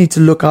also need to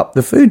look up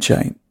the food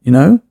chain, you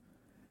know?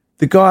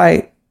 The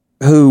guy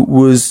who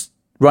was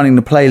running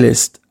the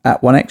playlist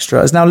at One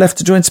Extra has now left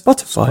to join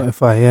Spotify.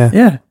 Spotify, yeah.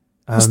 Yeah.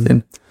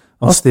 Austin.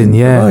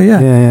 Yeah. Oh, yeah.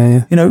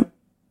 Yeah. You know,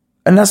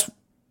 and that's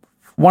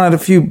one of the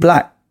few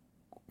black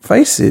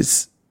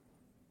faces,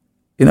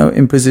 you know,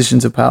 in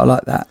positions of power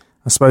like that.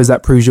 I suppose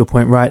that proves your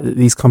point, right? That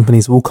these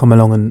companies will come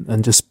along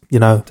and just, you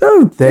know,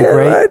 they're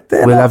great.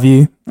 Right, We'll have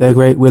you. They're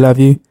great. We'll have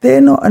you.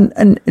 They're not,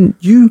 and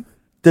you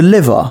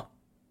deliver,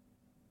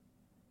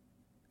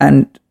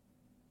 and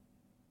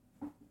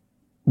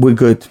we're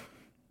good.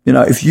 You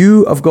know, if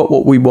you have got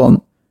what we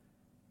want,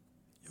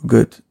 you're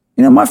good.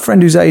 You know, my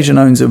friend who's Asian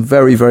owns a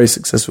very, very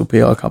successful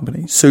PR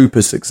company,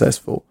 super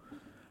successful.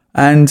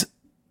 And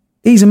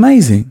he's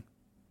amazing.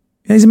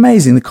 He's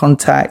amazing. The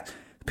contact,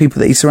 the people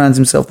that he surrounds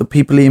himself, the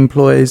people he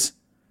employs.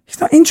 He's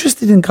not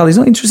interested in colour. He's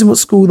not interested in what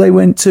school they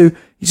went to.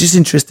 He's just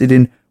interested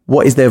in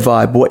what is their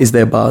vibe, what is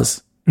their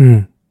buzz.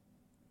 Mm.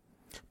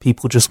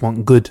 People just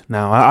want good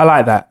now. I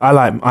like that. I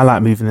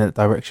like moving in that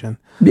direction.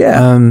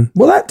 Yeah.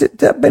 Well,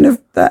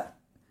 that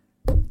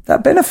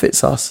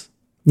benefits us.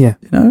 Yeah.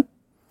 You know?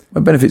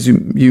 It benefits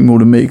you more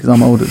than me because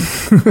I'm older.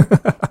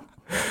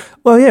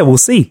 Well, yeah, we'll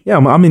see. Yeah,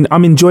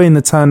 I'm enjoying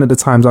the turn of the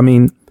times. I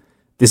mean,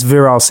 this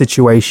virile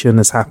situation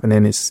that's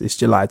happening. It's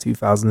July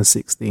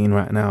 2016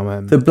 right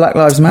now. The Black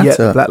Lives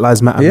Matter. Yeah, Black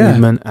Lives Matter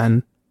movement,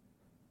 and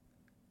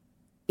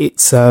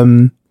it's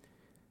something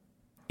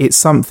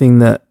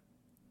that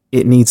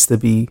it needs to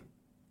be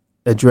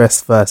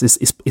addressed first.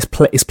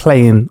 It's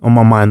playing on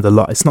my mind a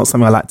lot. It's not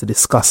something I like to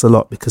discuss a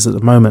lot because at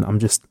the moment I'm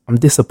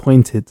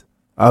disappointed.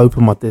 I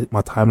open my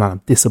timeline.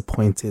 I'm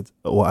disappointed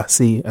at what I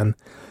see, and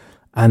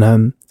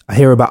I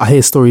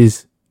hear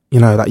stories, you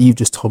know, that you've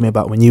just told me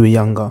about when you were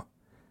younger,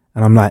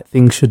 and I'm like,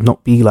 things should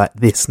not be like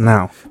this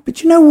now.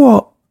 But you know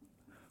what,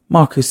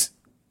 Marcus?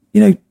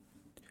 You know,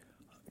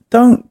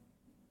 don't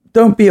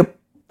be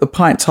the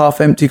pint's half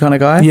empty kind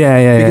of guy.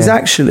 Yeah. Because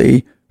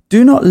actually,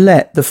 do not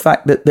let the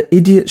fact that the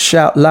idiots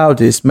shout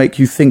loudest make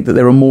you think that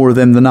there are more of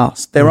them than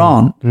us. There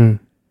aren't.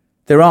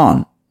 There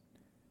aren't.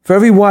 For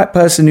every white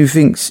person who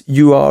thinks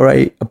you are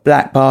a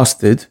black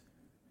bastard,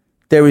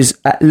 there is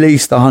at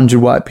least 100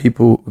 white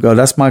people who go,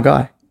 that's my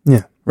guy.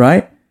 Yeah.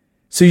 Right?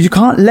 So you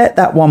can't let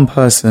that one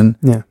person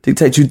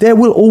dictate you. There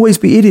will always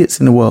be idiots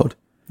in the world.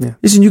 Yeah.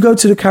 Listen, you go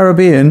to the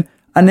Caribbean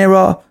and there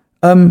are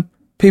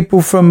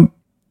people from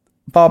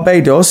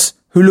Barbados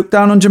who look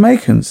down on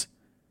Jamaicans.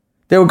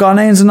 There are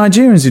Ghanaians and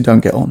Nigerians who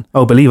don't get on.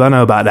 Oh, believe I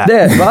know about that.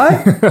 There,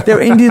 right? There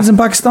are Indians and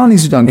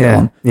Pakistanis who don't get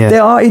on. Yeah.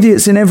 There are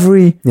idiots in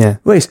every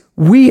race.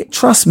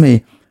 Trust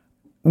me,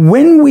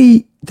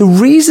 the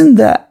reason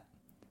that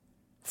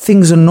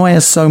things annoy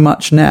us so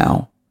much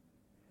now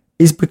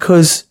is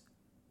because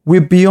we're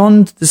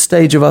beyond the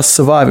stage of us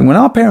surviving. When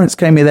our parents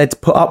came here, they had to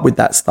put up with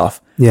that stuff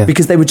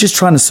because they were just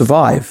trying to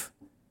survive.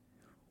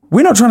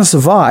 We're not trying to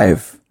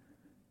survive.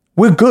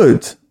 We're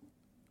good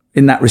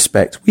in that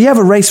respect. We have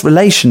a Race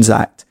Relations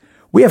Act.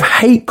 We have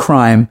hate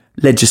crime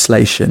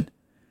legislation.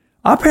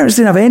 Our parents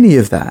didn't have any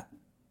of that.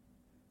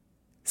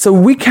 So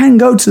we can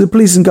go to the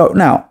police and go,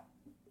 now,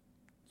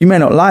 you may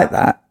not like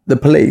that, the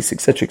police,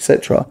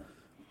 etc.,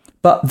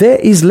 but there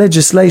is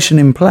legislation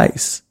in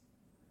place.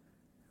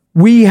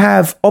 We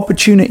have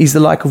opportunities the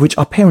like of which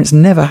our parents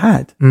never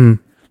had.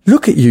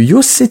 Look at you.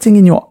 You're sitting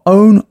in your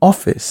own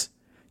office.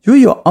 You're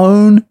your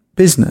own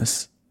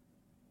business.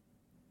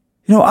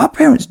 You know, our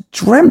parents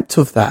dreamt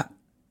of that.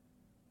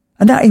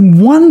 And now in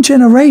one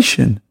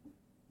generation,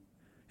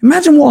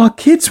 imagine what our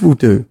kids will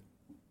do.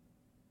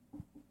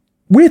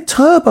 We're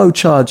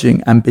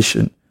turbocharging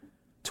ambition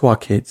to our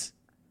kids.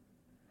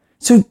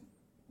 So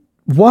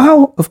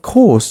while, of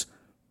course,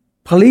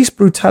 police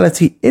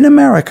brutality in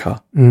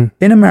America,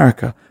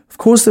 of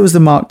course there was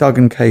the Mark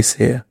Duggan case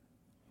here.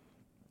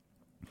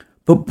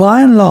 But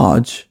by and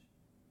large,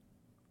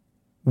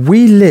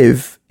 we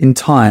live in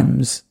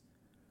times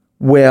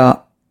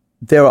where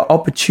there are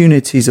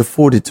opportunities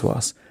afforded to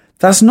us.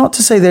 That's not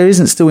to say there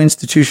isn't still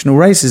institutional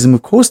racism.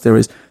 Of course there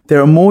is.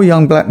 There are more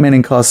young black men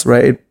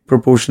incarcerated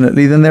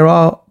proportionately than there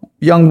are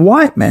young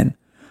white men.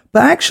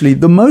 But actually,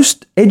 the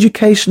most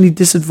educationally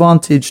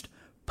disadvantaged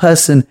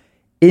person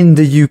in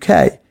the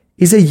UK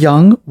is a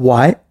young,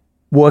 white,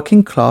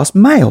 working class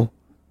male.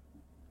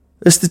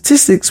 The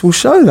statistics will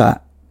show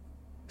that.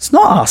 It's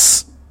not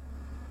us.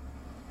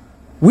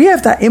 We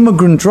have that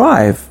immigrant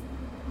drive.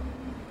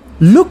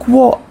 Look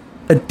what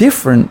a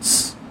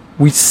difference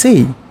we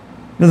see.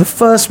 You know, the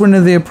first winner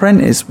of The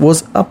Apprentice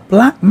was a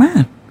black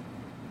man.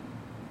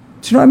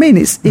 Do you know what I mean?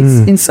 It's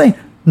insane.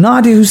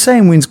 Nadia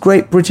Hussain wins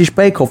Great British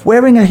Bake Off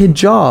wearing a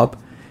hijab.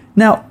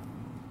 Now,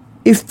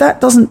 if that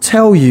doesn't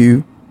tell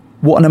you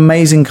what an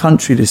amazing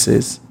country this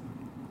is,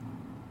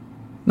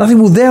 nothing.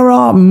 Well, there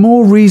are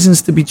more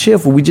reasons to be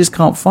cheerful. We just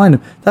can't find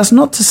them. That's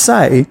not to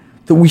say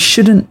that we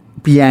shouldn't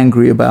be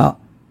angry about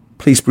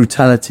police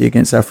brutality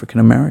against African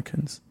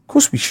Americans. Of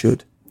course we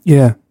should.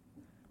 Yeah.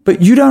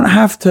 But you don't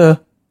have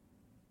to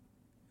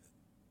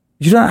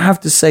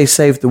say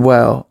save the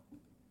whale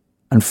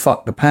and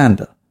fuck the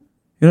panda.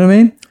 You know what I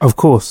mean? Of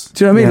course.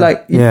 Do you know what I mean?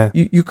 Like,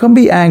 you can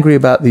be angry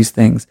about these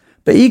things,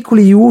 but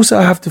equally you also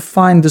have to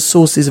find the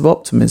sources of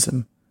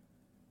optimism.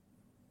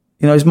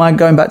 You know, it's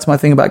going back to my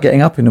thing about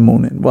getting up in the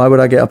morning. Why would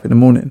I get up in the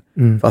morning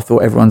if I thought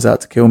everyone's out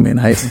to kill me and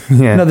hate me?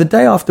 Yeah. You know, the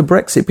day after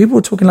Brexit, people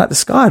were talking like the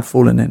sky had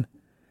fallen in.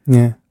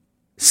 Yeah.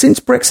 Since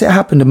Brexit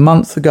happened a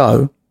month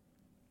ago,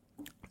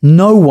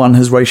 no one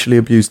has racially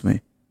abused me.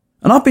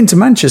 And I've been to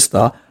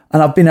Manchester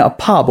and I've been at a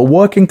pub, a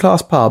working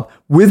class pub,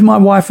 with my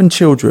wife and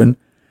children,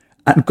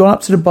 and gone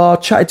up to the bar,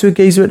 chatted to a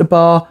geezer at the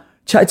bar,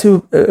 chatted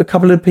to a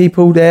couple of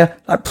people there,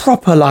 like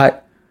proper,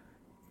 like,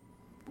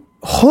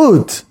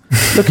 hood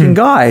looking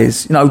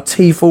guys, you know,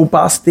 teeth all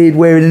busted,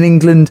 wearing an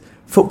England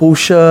football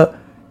shirt,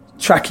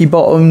 tracky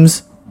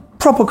bottoms,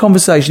 proper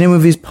conversation, in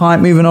with his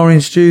pint, moving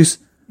orange juice.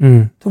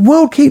 The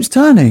world keeps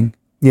turning.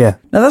 Yeah.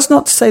 Now, that's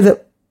not to say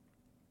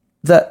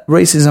that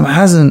racism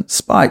hasn't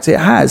spiked. It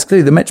has.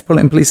 Clearly, the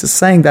Metropolitan Police are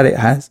saying that it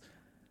has.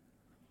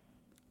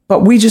 But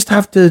we just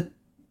have to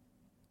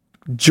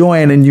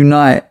join and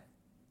unite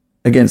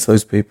against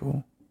those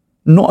people.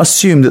 Not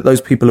assume that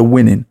those people are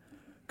winning,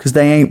 because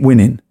they ain't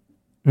winning.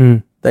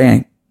 They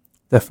ain't.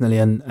 Definitely.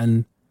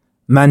 And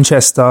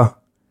Manchester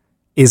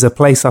is a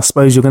place I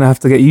suppose you're going to have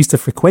to get used to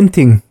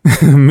frequenting.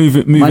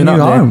 moving my new up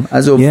home there.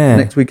 as of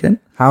next weekend.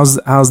 How's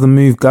the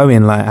move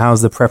going? Like,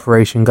 how's the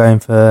preparation going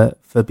for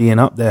being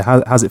up there?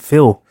 How's it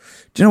feel?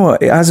 Do you know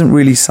what? It hasn't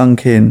really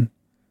sunk in.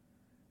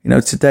 You know,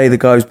 today the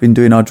guy who's been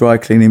doing our dry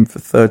cleaning for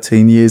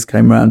 13 years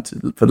came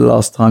around for the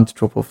last time to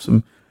drop off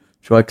some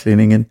dry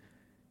cleaning. And,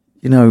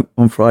 you know,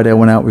 on Friday I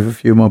went out with a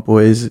few of my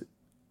boys.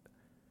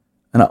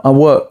 And I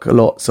work a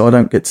lot, so I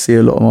don't get to see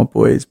a lot of my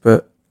boys.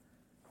 But,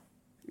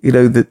 you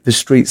know, the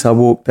streets I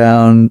walk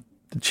down,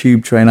 the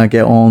tube train I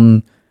get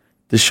on,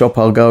 the shop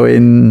I'll go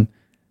in,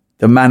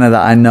 the manor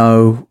that I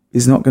know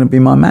is not going to be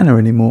my manor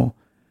anymore.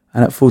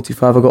 And at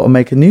 45, I've got to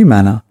make a new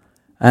manor.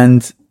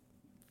 And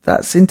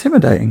that's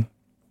intimidating.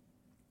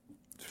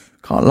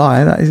 Can't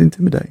lie, that is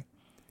intimidating.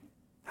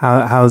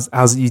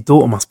 How's your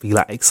daughter must be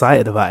like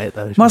excited about it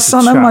though? My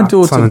son and my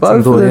daughter,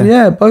 both of them,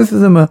 yeah, both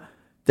of them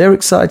they're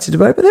excited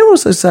about it, but they're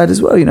also sad as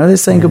well. You know, they're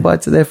saying goodbye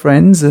to their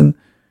friends and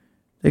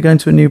they're going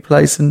to a new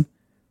place. And,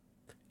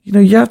 you know,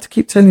 you have to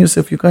keep telling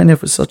yourself you're going there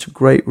for such a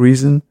great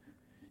reason.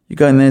 You're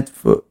going there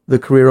for the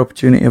career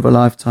opportunity of a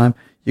lifetime.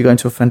 You're going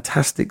to a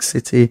fantastic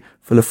city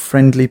full of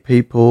friendly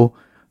people,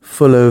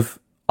 full of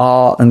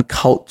art and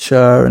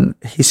culture and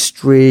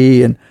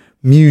history and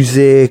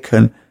music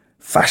and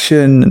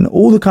fashion and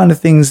all the kind of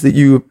things that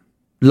you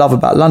love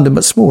about London,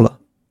 but smaller,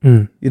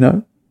 you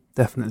know?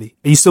 Definitely.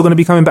 Are you still going to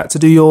be coming back to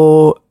do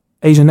your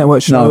Asian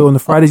Network show on the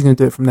Fridays? You're going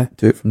to do it from there?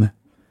 Do it from there.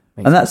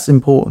 And that's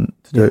important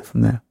to do it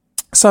from there.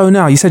 So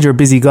now, you said you're a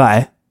busy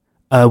guy.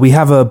 We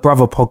have a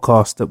brother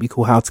podcast that we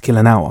call How to Kill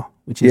an Hour,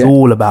 which is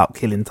all about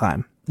killing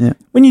time. Yeah.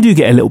 When you do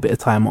get a little bit of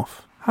time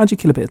off, how do you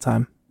kill a bit of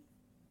time?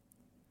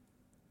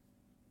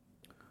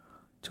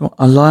 Do you know what?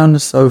 I lie on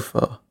the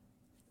sofa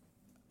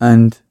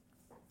and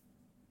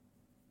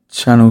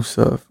channel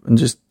surf and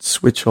just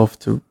switch off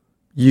to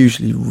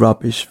usually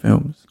rubbish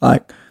films.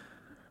 Like,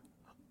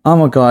 I'm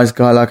a guy's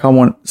guy. Like, I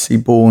want to see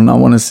Bourne. I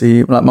want to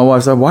see, like, my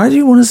wife's like, why do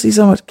you want to see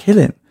so much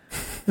killing?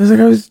 I was like,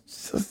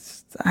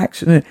 it's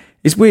action.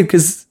 It's weird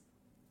because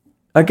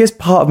I guess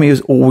part of me has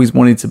always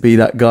wanted to be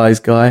that guy's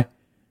guy,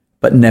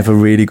 but never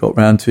really got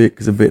round to it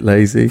because I'm a bit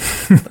lazy.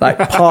 Like,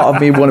 part of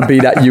me want to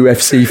be that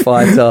UFC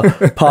fighter.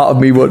 Part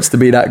of me wants to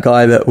be that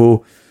guy that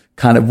will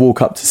kind of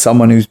walk up to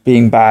someone who's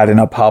being bad in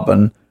a pub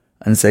and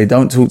say,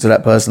 don't talk to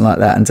that person like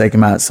that, and take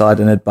them outside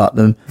and headbutt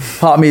them.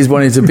 Part of me is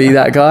wanting to be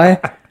that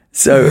guy.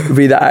 So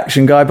be that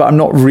action guy, but I'm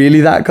not really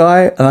that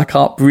guy and I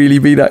can't really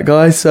be that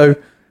guy. So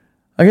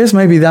I guess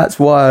maybe that's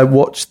why I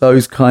watch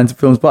those kinds of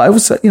films. But I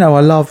also, you know,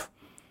 I love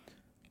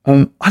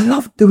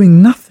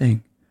doing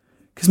nothing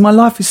because my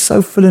life is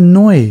so full of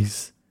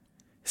noise.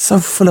 It's so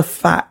full of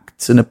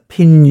facts and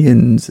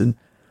opinions and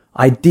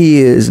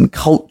ideas and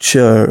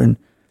culture, and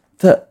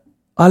that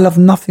I love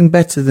nothing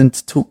better than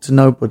to talk to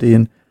nobody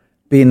and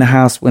be in the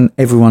house when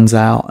everyone's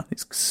out and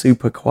it's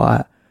super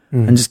quiet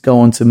and just go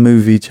onto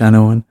Movie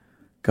Channel and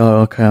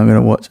go, okay, I'm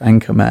going to watch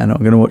Anchorman, or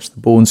I'm going to watch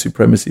The Bourne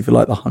Supremacy for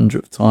like the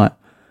 100th time.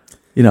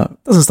 You know,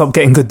 doesn't stop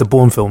getting good. The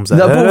Bourne films. The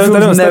Bourne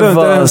films they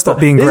don't stop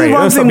being great. This is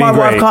one thing my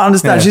wife can't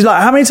understand. Yeah. She's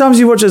like, how many times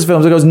do you watch those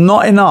films? I goes,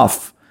 not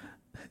enough.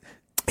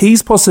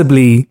 He's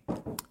possibly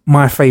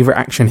my favourite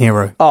action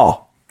hero.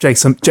 Oh,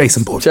 Jason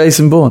Bourne.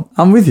 Jason Bourne.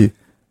 I'm with you.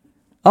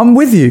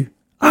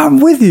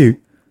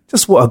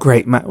 Just what a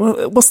great man.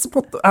 What's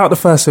out of the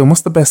first film?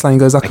 What's the best line? He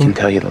goes, I can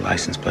tell you the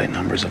license plate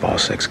numbers of all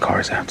 6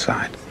 cars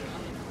outside.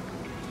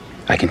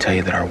 I can tell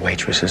you that our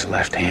waitress is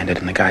left-handed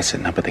and the guy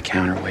sitting up at the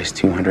counter weighs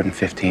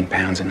 215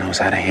 pounds and knows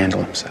how to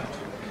handle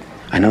himself.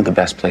 I know the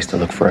best place to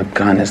look for a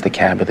gun is the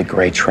cab of the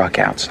gray truck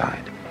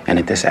outside. And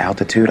at this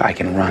altitude, I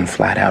can run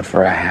flat out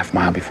for a half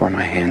mile before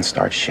my hands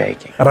start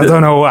shaking. And I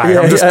don't know why.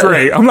 I'm just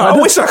great. I'm like,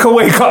 I wish I could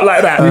wake up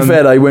like that. To be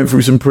fair, they went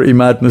through some pretty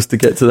madness to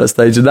get to that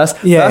stage, and that's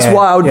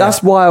why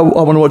I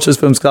want to watch those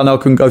films, because I know I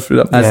couldn't go through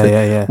that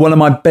madness. One of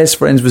my best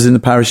friends was in the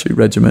parachute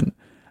regiment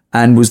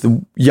and was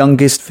the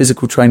youngest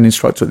physical training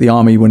instructor at the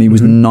army when he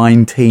was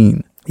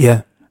 19.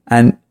 Yeah,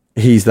 and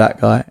he's that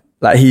guy.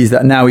 Like, he's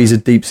that now. He's a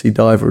deep sea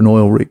diver in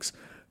oil rigs,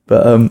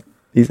 but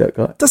He's that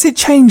guy. Does it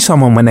change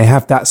someone when they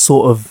have that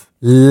sort of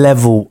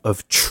level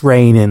of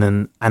training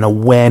and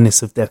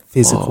awareness of their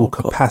physical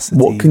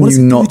capacity? What can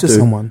you not do?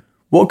 Someone?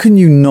 What can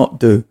you not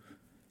do?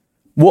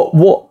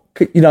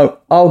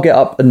 I'll get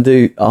up and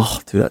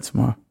I'll do that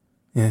tomorrow.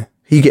 Yeah.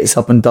 He gets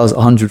up and does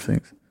 100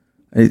 things.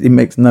 It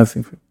makes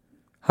nothing for him.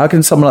 How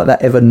can someone like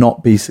that ever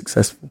not be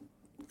successful?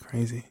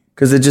 Crazy.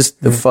 Because they're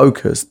just the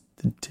focus,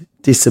 the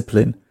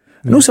discipline,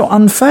 and also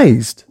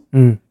unfazed.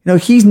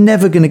 He's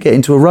never going to get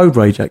into a road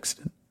rage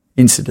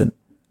incident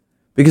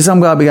because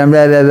some guy will be going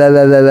blah, blah, blah,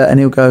 blah, blah, blah, and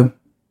he'll go,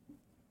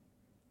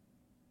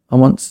 I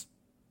once,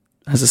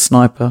 as a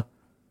sniper,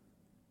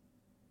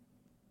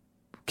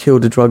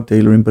 killed a drug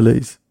dealer in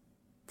Belize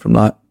from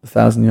like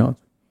 1,000 yards,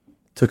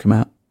 took him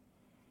out.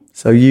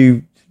 So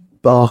you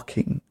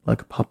barking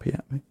like a puppy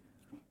at me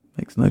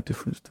makes no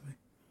difference to me.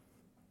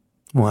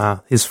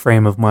 Wow, his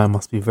frame of mind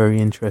must be very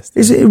interesting.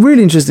 It's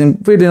really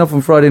interesting. Weirdly enough,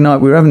 on Friday night,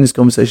 we were having this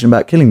conversation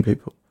about killing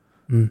people,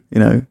 and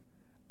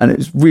it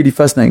was really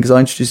fascinating because I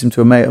introduced him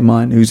to a mate of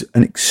mine who's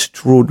an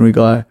extraordinary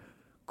guy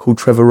called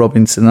Trevor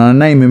Robinson. And I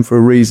name him for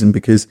a reason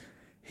because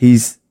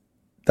he's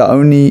the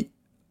only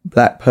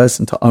black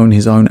person to own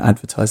his own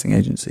advertising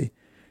agency.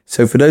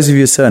 So for those of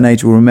you a certain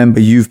age will remember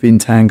You've Been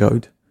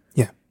Tangoed.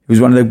 Yeah. It was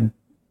one of the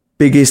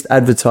biggest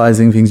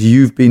advertising things,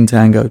 You've Been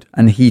Tangoed,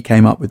 and he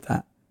came up with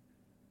that.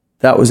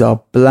 That was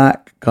our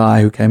black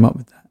guy who came up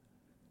with that.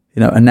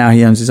 And now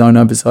he owns his own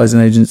advertising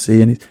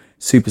agency and he's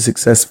super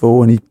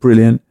successful and he's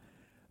brilliant.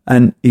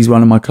 And he's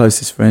one of my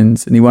closest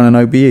friends. And he won an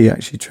OBE,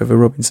 actually, Trevor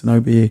Robinson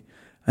OBE.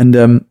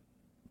 And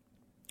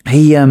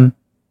he,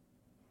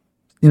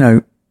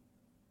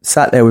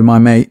 sat there with my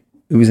mate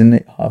who was in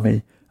the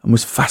army and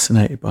was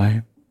fascinated by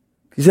him.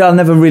 Because I've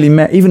never really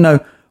met, even though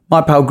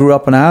my pal grew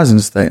up on a housing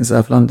estate in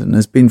South London and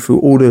has been through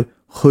all the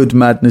hood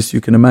madness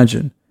you can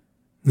imagine.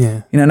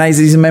 Yeah. And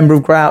he's a member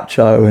of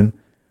Groucho and,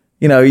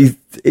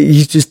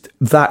 he's just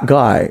that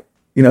guy,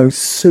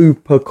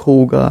 super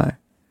cool guy.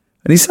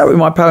 And he sat with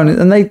my pal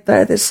and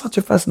there's such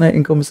a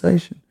fascinating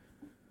conversation.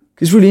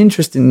 It's really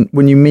interesting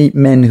when you meet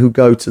men who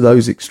go to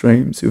those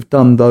extremes, who've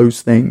done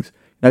those things.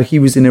 He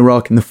was in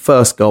Iraq in the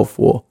first Gulf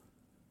War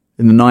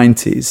in the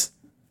 90s,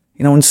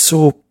 and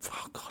saw,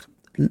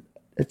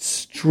 a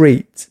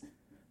street,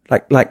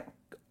 like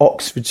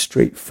Oxford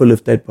Street full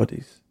of dead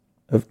bodies,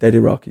 of dead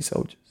Iraqi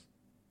soldiers.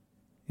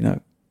 And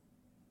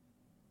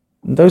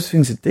those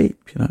things are deep,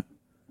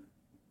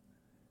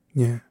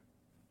 Yeah.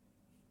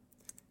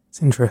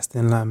 It's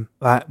interesting.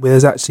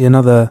 There's actually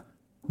another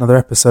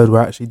episode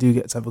where I actually do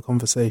get to have a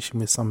conversation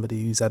with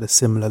somebody who's had a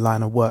similar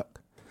line of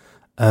work.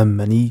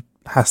 And he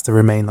has to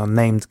remain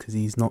unnamed because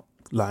he's not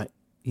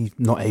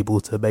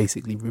able to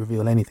basically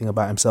reveal anything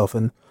about himself.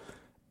 And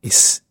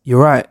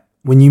you're right.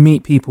 When you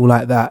meet people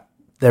like that,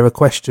 there are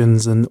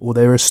questions or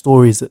there are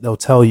stories that they'll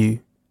tell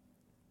you.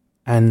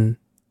 And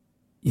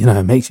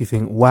it makes you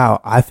think, wow,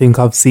 I think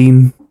I've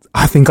seen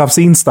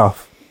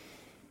stuff.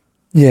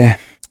 Yeah.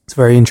 It's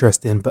very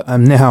interesting. But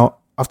now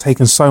I've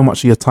taken so much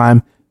of your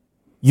time.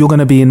 You're going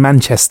to be in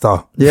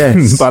Manchester.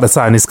 Yes. by the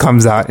time this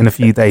comes out in a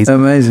few days.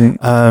 Amazing.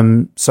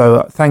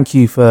 So thank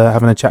you for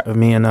having a chat with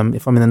me. And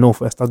if I'm in the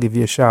Northwest, I'll give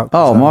you a shout.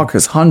 Oh,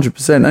 Marcus,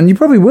 100%. And you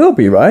probably will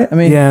be, right? I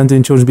mean, yeah, I'm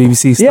doing Children's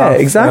BBC stuff. Yeah,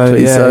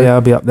 exactly. Yeah,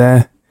 I'll be up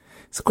there.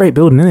 It's a great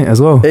building, isn't it, as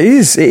well? It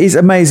is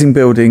amazing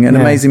building and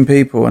amazing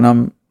people. And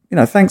I'm,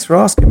 thanks for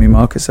asking me,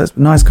 Marcus. That's a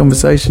nice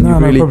conversation. You've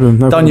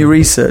really done your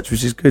research,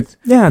 which is good.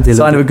 Yeah, I did.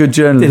 Sign of a good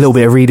journalist. Did a little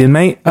bit of reading,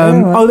 mate.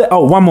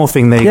 One more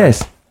thing there.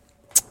 Yes.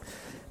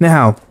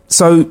 Now,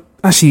 so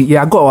actually,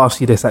 I've got to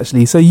ask you this,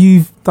 actually. So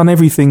you've done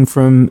everything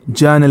from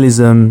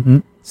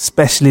journalism,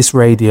 specialist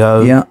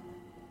radio,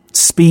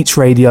 speech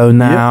radio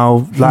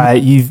now.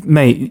 Like you've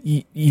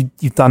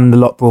done a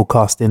lot of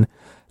broadcasting.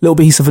 Little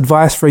piece of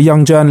advice for a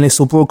young journalist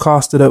or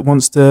broadcaster that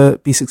wants to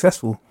be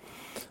successful.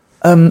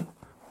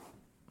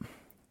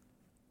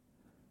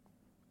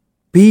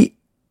 Be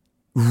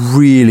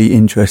really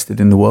interested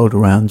in the world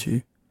around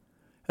you.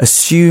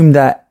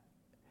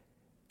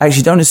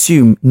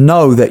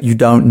 Know that you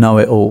don't know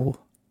it all.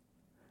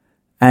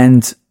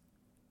 And,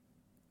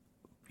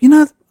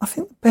 I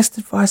think the best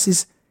advice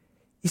is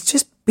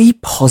just be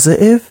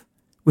positive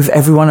with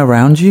everyone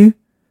around you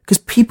because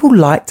people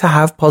like to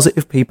have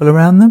positive people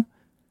around them.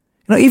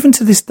 Even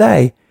to this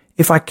day,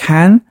 if I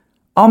can,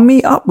 I'll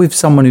meet up with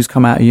someone who's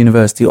come out of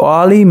university or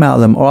I'll email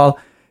them or I'll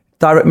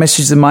direct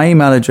message them my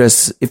email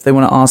address if they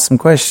want to ask some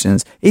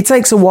questions. It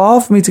takes a while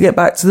for me to get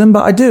back to them,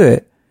 but I do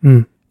it.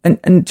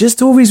 And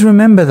just always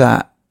remember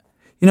that.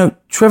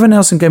 Trevor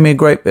Nelson gave me a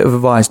great bit of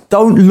advice.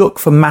 Don't look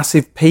for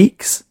massive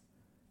peaks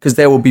because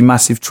there will be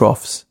massive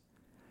troughs.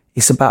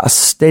 It's about a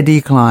steady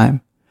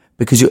climb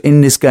because you're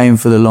in this game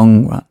for the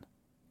long run.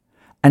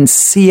 And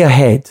see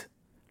ahead.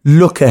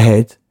 Look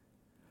ahead.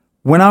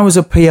 When I was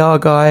a PR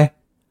guy,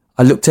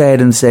 I looked ahead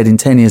and said, in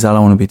 10 years, I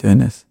don't want to be doing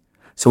this.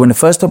 So when the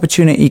first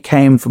opportunity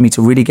came for me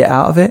to really get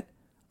out of it,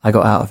 I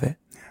got out of it.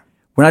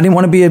 When I didn't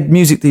want to be a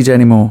music DJ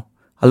anymore,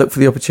 I looked for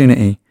the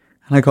opportunity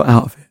and I got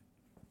out of it.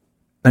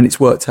 And it's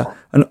worked out.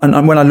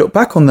 And when I look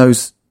back on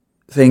those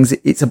things,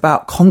 it's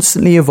about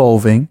constantly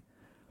evolving,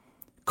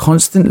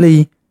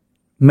 constantly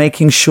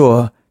making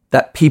sure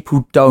that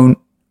people don't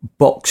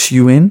box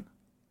you in.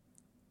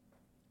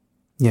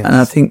 Yes. And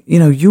I think,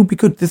 you'll be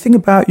good. The thing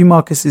about you,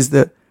 Marcus, is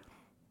that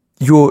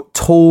you're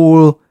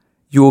tall,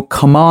 you're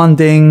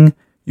commanding,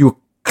 you're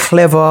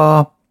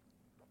clever.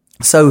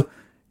 So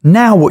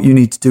now what you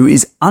need to do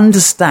is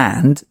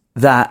understand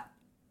that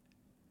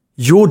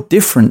your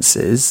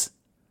differences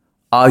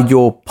are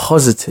your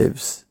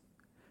positives.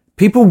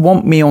 People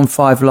want me on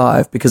 5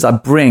 Live because I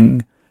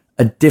bring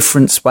a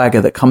different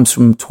swagger that comes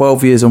from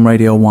 12 years on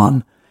Radio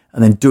 1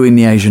 and then doing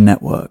the Asian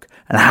Network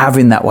and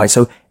having that way.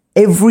 So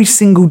every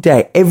single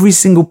day, every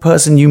single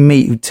person you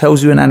meet who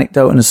tells you an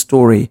anecdote and a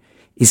story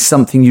is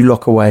something you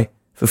lock away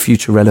for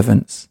future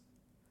relevance.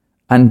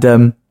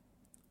 And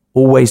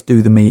always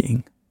do the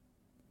meeting.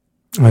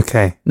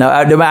 Okay.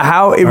 Now, no matter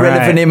how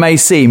irrelevant it may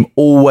seem,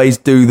 always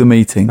do the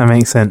meeting. That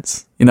makes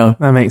sense.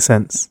 That makes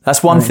sense.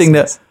 That's one thing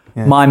that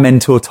my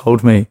mentor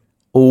told me.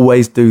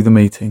 Always do the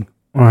meeting.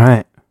 All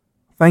right.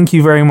 Thank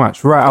you very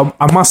much. Right,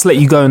 I must let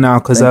you go now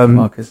because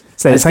Marcus.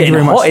 Thank you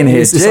very much. Hot in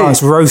here.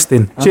 It's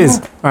roasting. Cheers.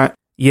 All right.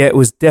 Yeah, it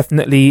was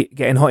definitely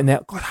getting hot in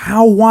there. God,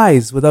 how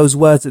wise were those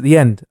words at the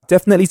end?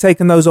 Definitely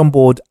taking those on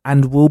board,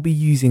 and we'll be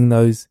using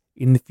those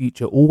in the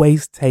future.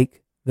 Always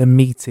take the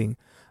meeting.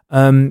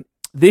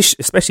 This,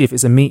 especially if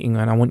it's a meeting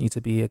and I want you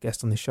to be a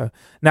guest on this show.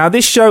 Now,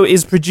 this show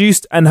is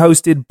produced and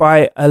hosted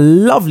by a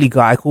lovely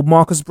guy called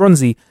Marcus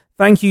Bronzy.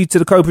 Thank you to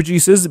the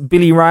co-producers,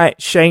 Billy Wright,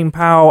 Shane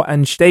Powell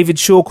and David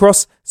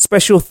Shawcross.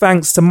 Special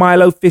thanks to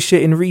Milo Fisher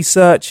in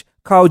research,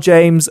 Carl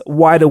James,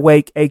 Wide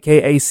Awake,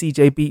 aka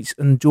CJ Beach,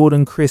 and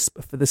Jordan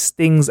Crisp for the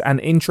stings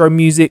and intro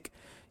music.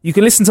 You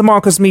can listen to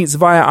Marcus Meets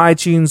via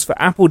iTunes for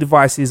Apple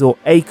devices or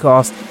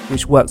Acast,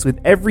 which works with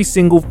every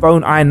single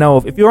phone I know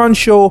of. If you're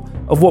unsure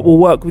of what will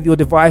work with your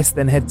device,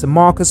 then head to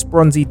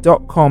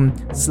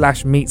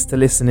marcusbronzy.com/meets to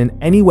listen in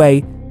any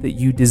way that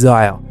you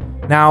desire.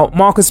 Now,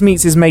 Marcus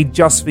Meets is made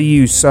just for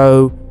you,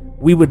 so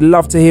we would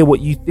love to hear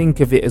what you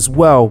think of it as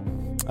well.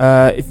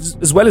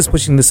 As well as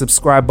pushing the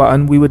subscribe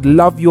button, we would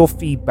love your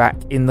feedback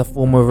in the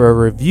form of a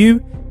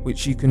review,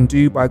 which you can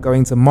do by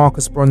going to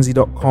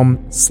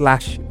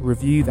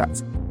marcusbronzy.com/review.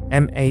 That's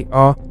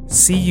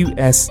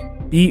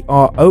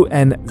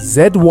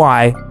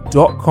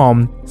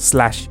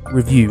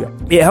marcusbronzy.com/review.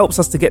 It helps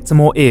us to get to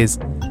more ears.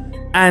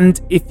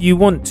 And if you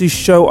want to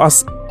show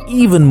us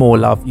even more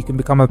love, you can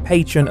become a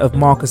patron of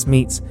Marcus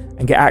Meets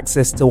and get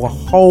access to a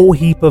whole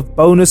heap of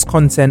bonus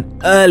content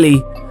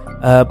early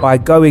by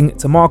going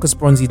to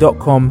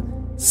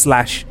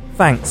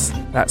marcusbronzy.com/thanks.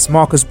 That's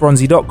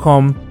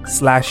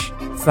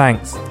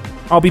marcusbronzy.com/thanks.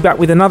 I'll be back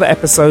with another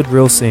episode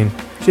real soon.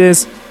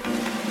 Cheers.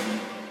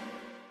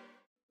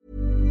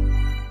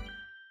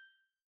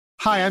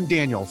 Hi, I'm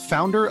Daniel,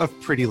 founder of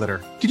Pretty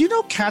Litter. Did you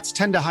know cats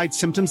tend to hide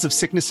symptoms of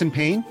sickness and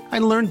pain? I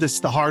learned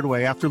this the hard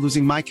way after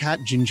losing my cat,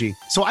 Gingy.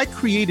 So I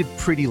created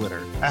Pretty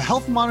Litter, a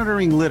health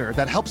monitoring litter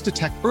that helps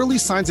detect early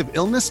signs of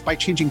illness by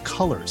changing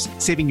colors,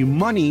 saving you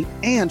money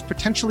and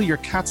potentially your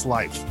cat's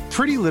life.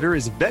 Pretty Litter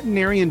is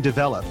veterinarian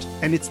developed,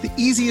 and it's the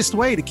easiest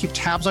way to keep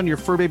tabs on your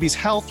fur baby's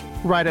health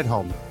right at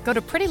home. Go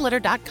to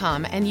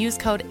prettylitter.com and use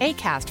code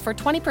ACAST for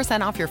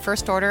 20% off your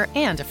first order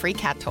and a free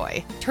cat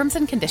toy. Terms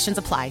and conditions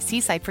apply.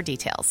 See site for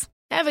details.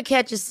 Ever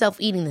catch yourself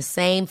eating the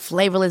same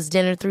flavorless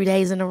dinner 3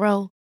 days in a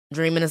row?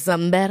 Dreaming of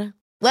something better?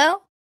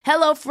 Well,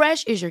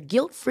 HelloFresh is your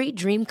guilt-free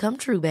dream come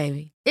true,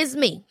 baby. It's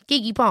me,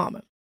 Keke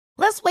Palmer.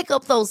 Let's wake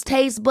up those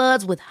taste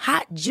buds with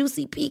hot,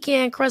 juicy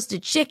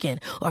pecan-crusted chicken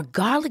or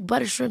garlic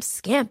butter shrimp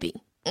scampi.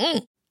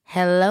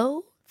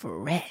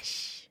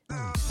 HelloFresh.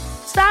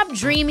 Stop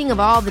dreaming of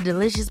all the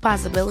delicious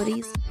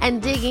possibilities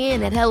and dig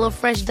in at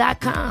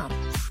HelloFresh.com.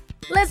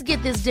 Let's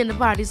get this dinner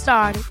party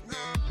started.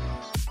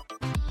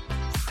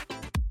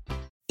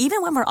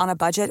 Even when we're on a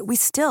budget, we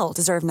still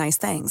deserve nice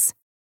things.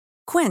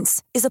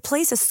 Quince is a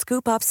place to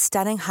scoop up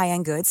stunning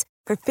high-end goods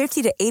for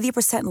 50 to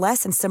 80%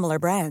 less than similar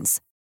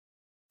brands.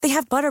 They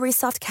have buttery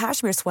soft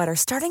cashmere sweaters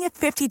starting at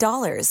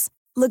 $50,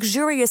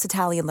 luxurious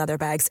Italian leather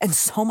bags, and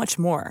so much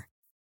more.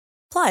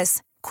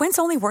 Plus, Quince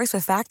only works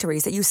with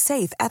factories that use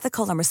safe,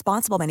 ethical, and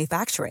responsible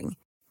manufacturing.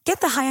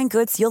 Get the high-end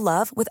goods you'll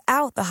love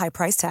without the high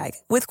price tag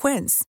with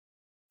Quince.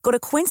 Go to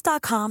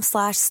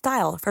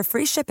quince.com/style for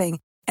free shipping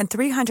and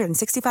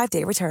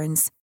 365-day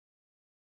returns.